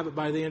 okay, we'll have it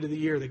by the end of the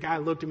year. The guy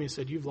looked at me and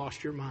said, you've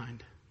lost your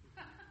mind.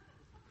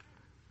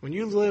 When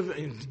you live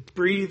and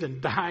breathe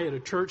and die at a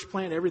church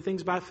plant,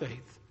 everything's by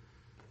faith.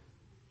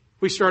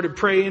 We started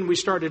praying. We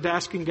started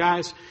asking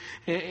guys.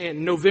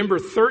 And November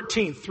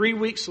 13th,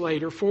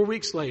 4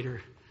 weeks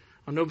later,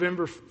 on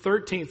November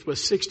 13th, with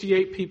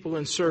 68 people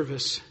in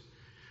service,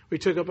 we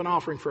took up an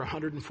offering for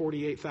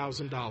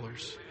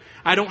 $148,000.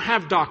 I don't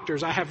have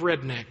doctors. I have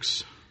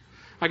rednecks.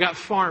 I got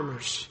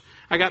farmers.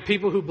 I got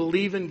people who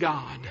believe in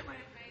God.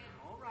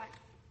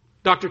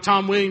 Dr.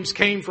 Tom Williams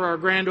came for our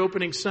grand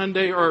opening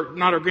Sunday, or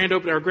not our grand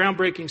opening, our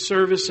groundbreaking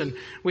service, and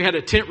we had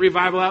a tent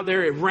revival out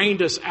there. It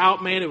rained us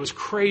out, man. It was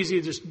crazy.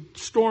 Just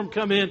storm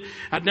come in.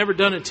 I'd never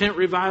done a tent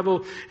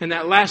revival. And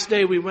that last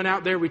day we went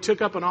out there, we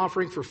took up an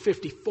offering for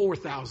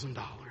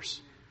 $54,000.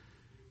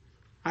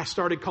 I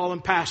started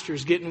calling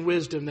pastors, getting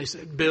wisdom. They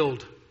said,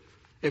 build.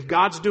 If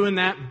God's doing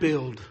that,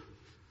 build.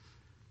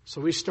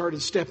 So we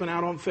started stepping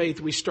out on faith.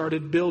 We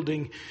started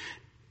building.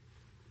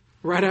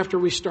 Right after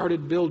we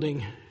started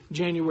building,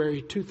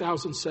 January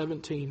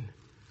 2017,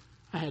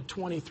 I had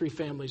 23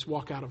 families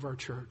walk out of our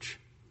church.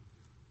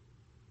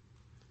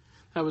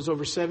 That was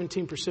over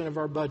 17% of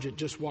our budget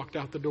just walked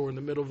out the door in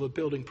the middle of a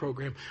building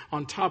program.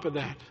 On top of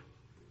that,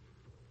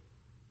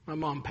 my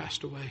mom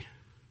passed away.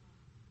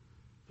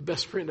 The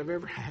best friend I've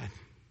ever had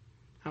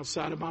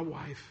outside of my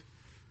wife.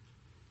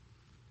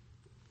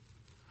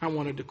 I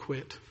wanted to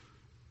quit.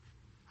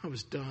 I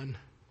was done.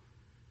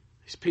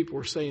 These people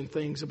were saying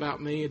things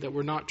about me that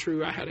were not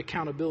true. I had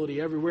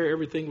accountability everywhere.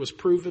 Everything was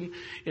proven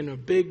in a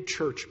big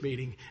church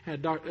meeting. I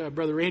had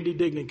Brother Andy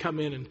Dignan come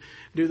in and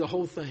do the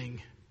whole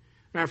thing.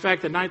 Matter of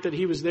fact, the night that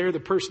he was there, the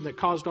person that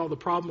caused all the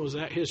problem was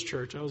at his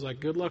church. I was like,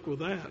 good luck with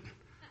that.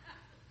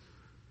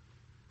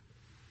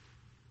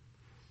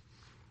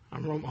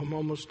 I'm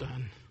almost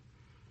done.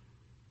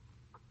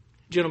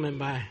 Gentleman,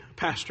 my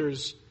pastor,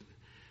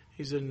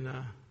 he's in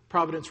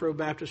Providence Road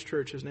Baptist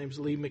Church. His name's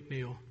Lee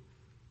McNeil.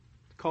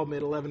 Called me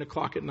at 11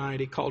 o'clock at night.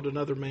 He called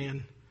another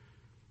man.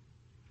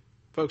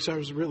 Folks, I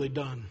was really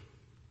done.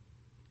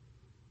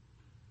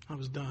 I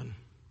was done.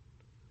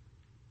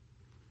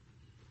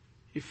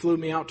 He flew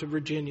me out to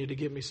Virginia to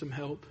give me some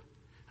help.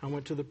 I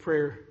went to the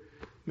prayer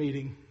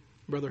meeting.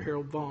 Brother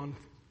Harold Vaughn.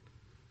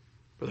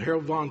 Brother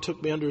Harold Vaughn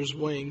took me under his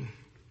wing.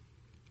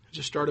 I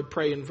just started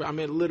praying.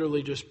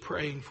 Literally just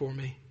praying for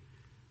me.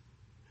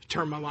 It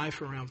turned my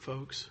life around,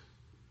 folks.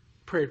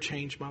 Prayer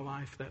changed my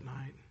life that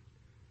night.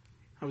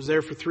 I was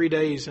there for 3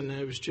 days, and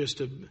it was just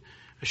a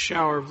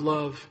shower of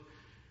love.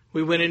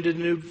 We went into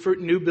the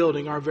new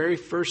building. Our very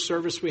first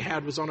service we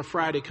had was on a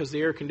Friday because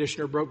the air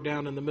conditioner broke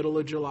down in the middle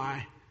of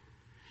July.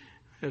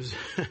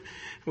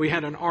 We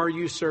had an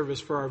RU service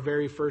for our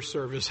very first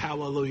service.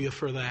 Hallelujah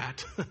for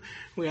that.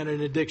 We had an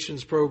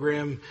addictions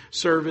program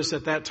service.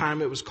 At that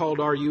time, it was called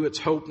RU. It's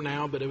Hope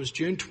now, but it was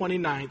June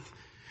 29th.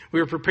 We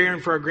were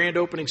preparing for our grand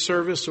opening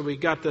service, so we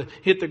got to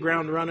hit the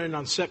ground running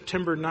on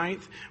September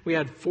 9th. We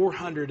had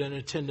 400 in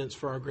attendance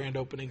for our grand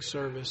opening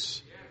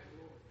service.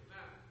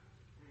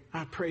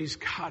 I praise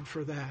God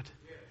for that.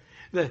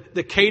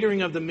 The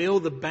catering of the meal,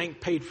 the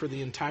bank paid for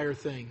the entire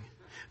thing.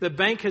 The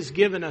bank has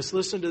given us,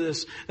 listen to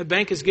this, the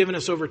bank has given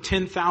us over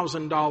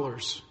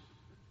 $10,000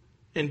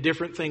 in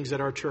different things at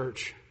our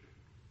church.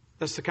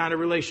 That's the kind of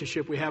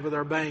relationship we have with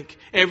our bank.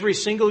 Every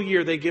single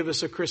year they give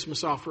us a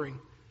Christmas offering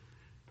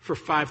for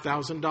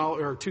 $5,000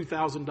 or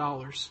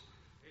 $2,000.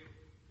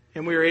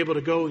 And we are able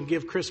to go and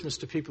give Christmas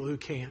to people who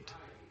can't.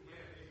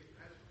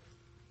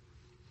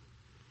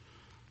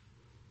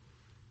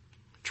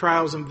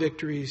 Trials and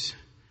victories.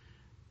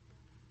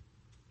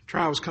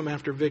 Trials come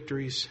after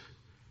victories.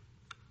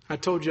 I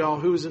told y'all,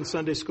 who was in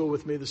Sunday school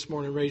with me this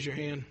morning? Raise your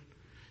hand.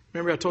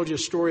 Remember I told you a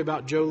story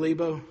about Joe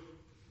Lebo?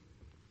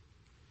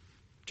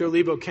 Joe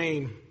Lebo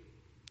came,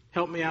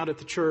 helped me out at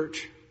the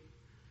church.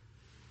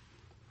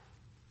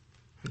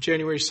 On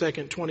January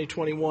 2nd,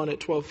 2021 at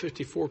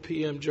 12:54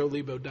 p.m., Joe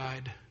Lebo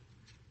died.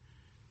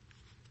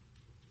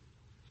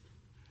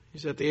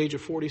 He's at the age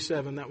of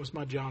 47. That was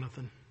my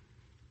Jonathan.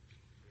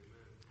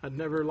 I'd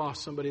never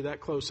lost somebody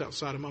that close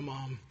outside of my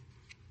mom.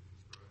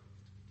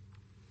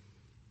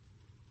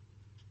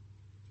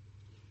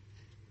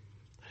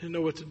 I didn't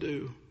know what to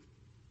do,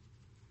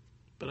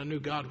 but I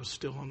knew God was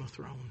still on the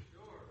throne.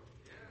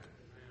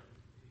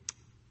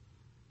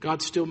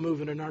 God's still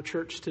moving in our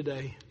church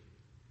today.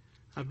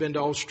 I've been to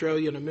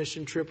Australia on a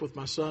mission trip with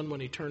my son when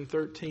he turned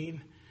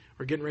 13.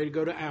 We're getting ready to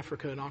go to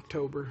Africa in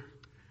October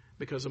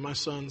because of my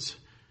son's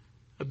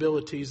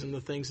abilities and the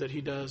things that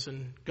he does.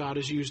 And God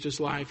has used his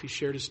life. He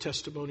shared his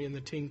testimony in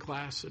the teen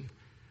class. And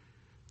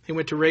he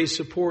went to raise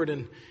support,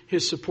 and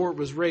his support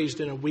was raised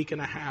in a week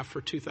and a half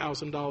for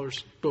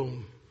 $2,000.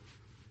 Boom.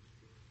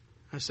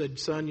 I said,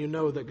 son, you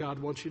know that God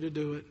wants you to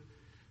do it.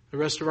 The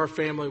rest of our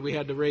family, we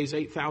had to raise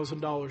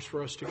 $8,000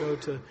 for us to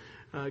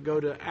go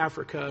to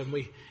Africa, and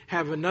we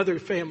have another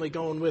family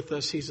going with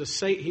us.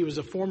 He was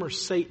a former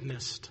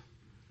Satanist.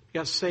 He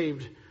got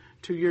saved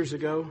 2 years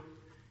ago.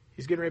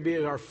 He's getting ready to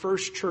be our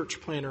first church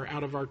planter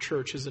out of our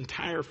church. His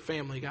entire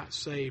family got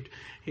saved.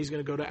 He's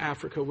going to go to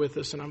Africa with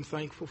us, and I'm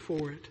thankful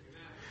for it.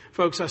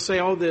 Folks, I say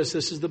all this.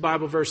 This is the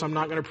Bible verse. I'm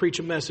not going to preach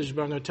a message,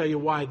 but I'm going to tell you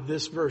why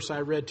this verse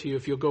I read to you.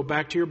 If you'll go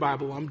back to your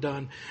Bible, I'm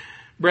done.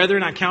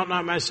 Brethren, I count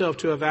not myself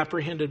to have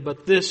apprehended,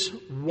 but this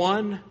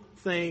one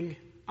thing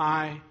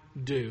I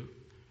do,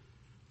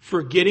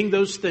 forgetting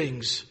those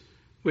things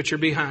which are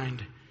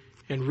behind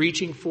and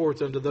reaching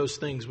forth unto those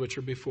things which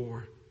are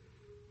before.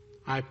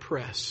 I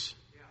press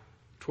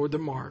toward the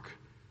mark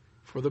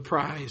for the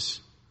prize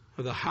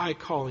of the high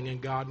calling in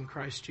God in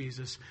Christ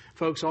Jesus.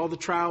 Folks, all the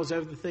trials,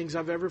 the things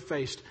I've ever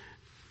faced,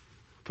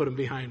 put them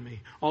behind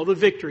me. All the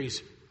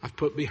victories I've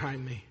put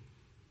behind me.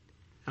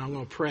 And I'm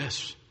going to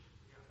press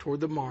toward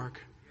the mark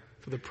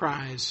for the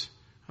prize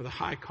of the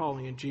high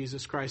calling in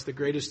Jesus Christ. The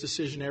greatest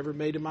decision I ever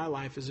made in my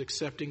life is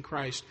accepting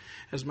Christ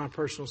as my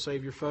personal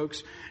Savior.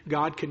 Folks,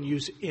 God can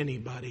use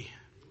anybody.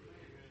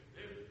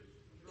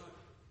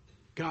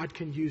 God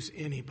can use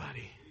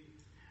anybody.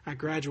 I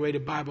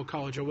graduated Bible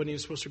college. I wasn't even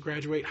supposed to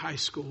graduate high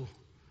school.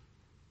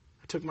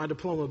 I took my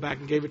diploma back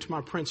and gave it to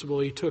my principal.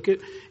 He took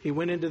it. He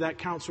went into that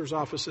counselor's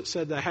office that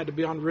said that I had to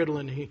be on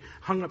Ritalin. He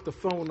hung up the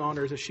phone on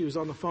her as she was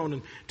on the phone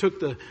and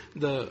took the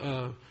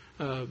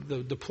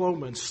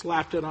diploma and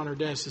slapped it on her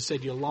desk and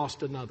said, "You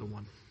lost another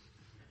one."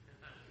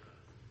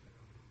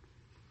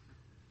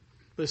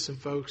 Listen,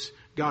 folks,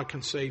 God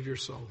can save your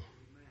soul.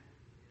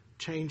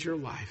 Change your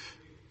life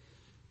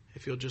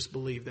if you'll just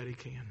believe that He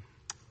can.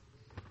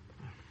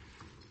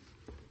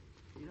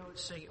 You know what?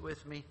 Sing it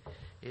with me.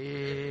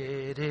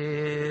 It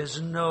is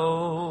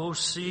no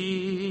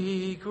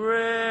secret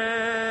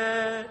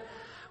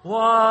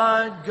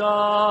what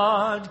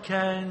God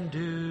can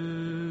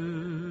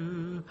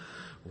do,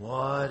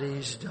 what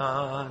He's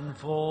done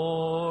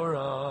for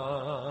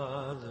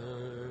others,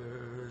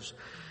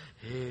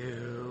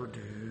 He'll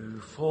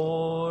do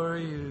for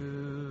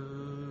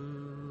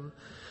you.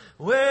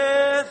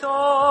 With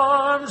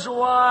arms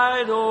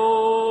wide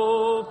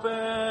open,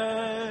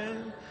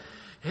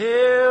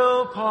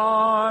 He'll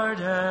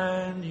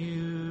pardon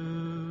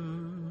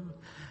you.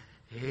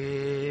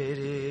 It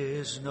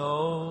is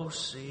no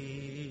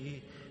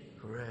secret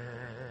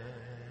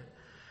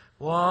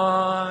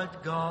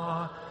what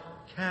God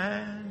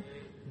can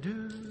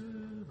do.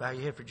 Bow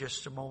your head for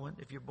just a moment.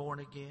 If you're born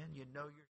again, you know you're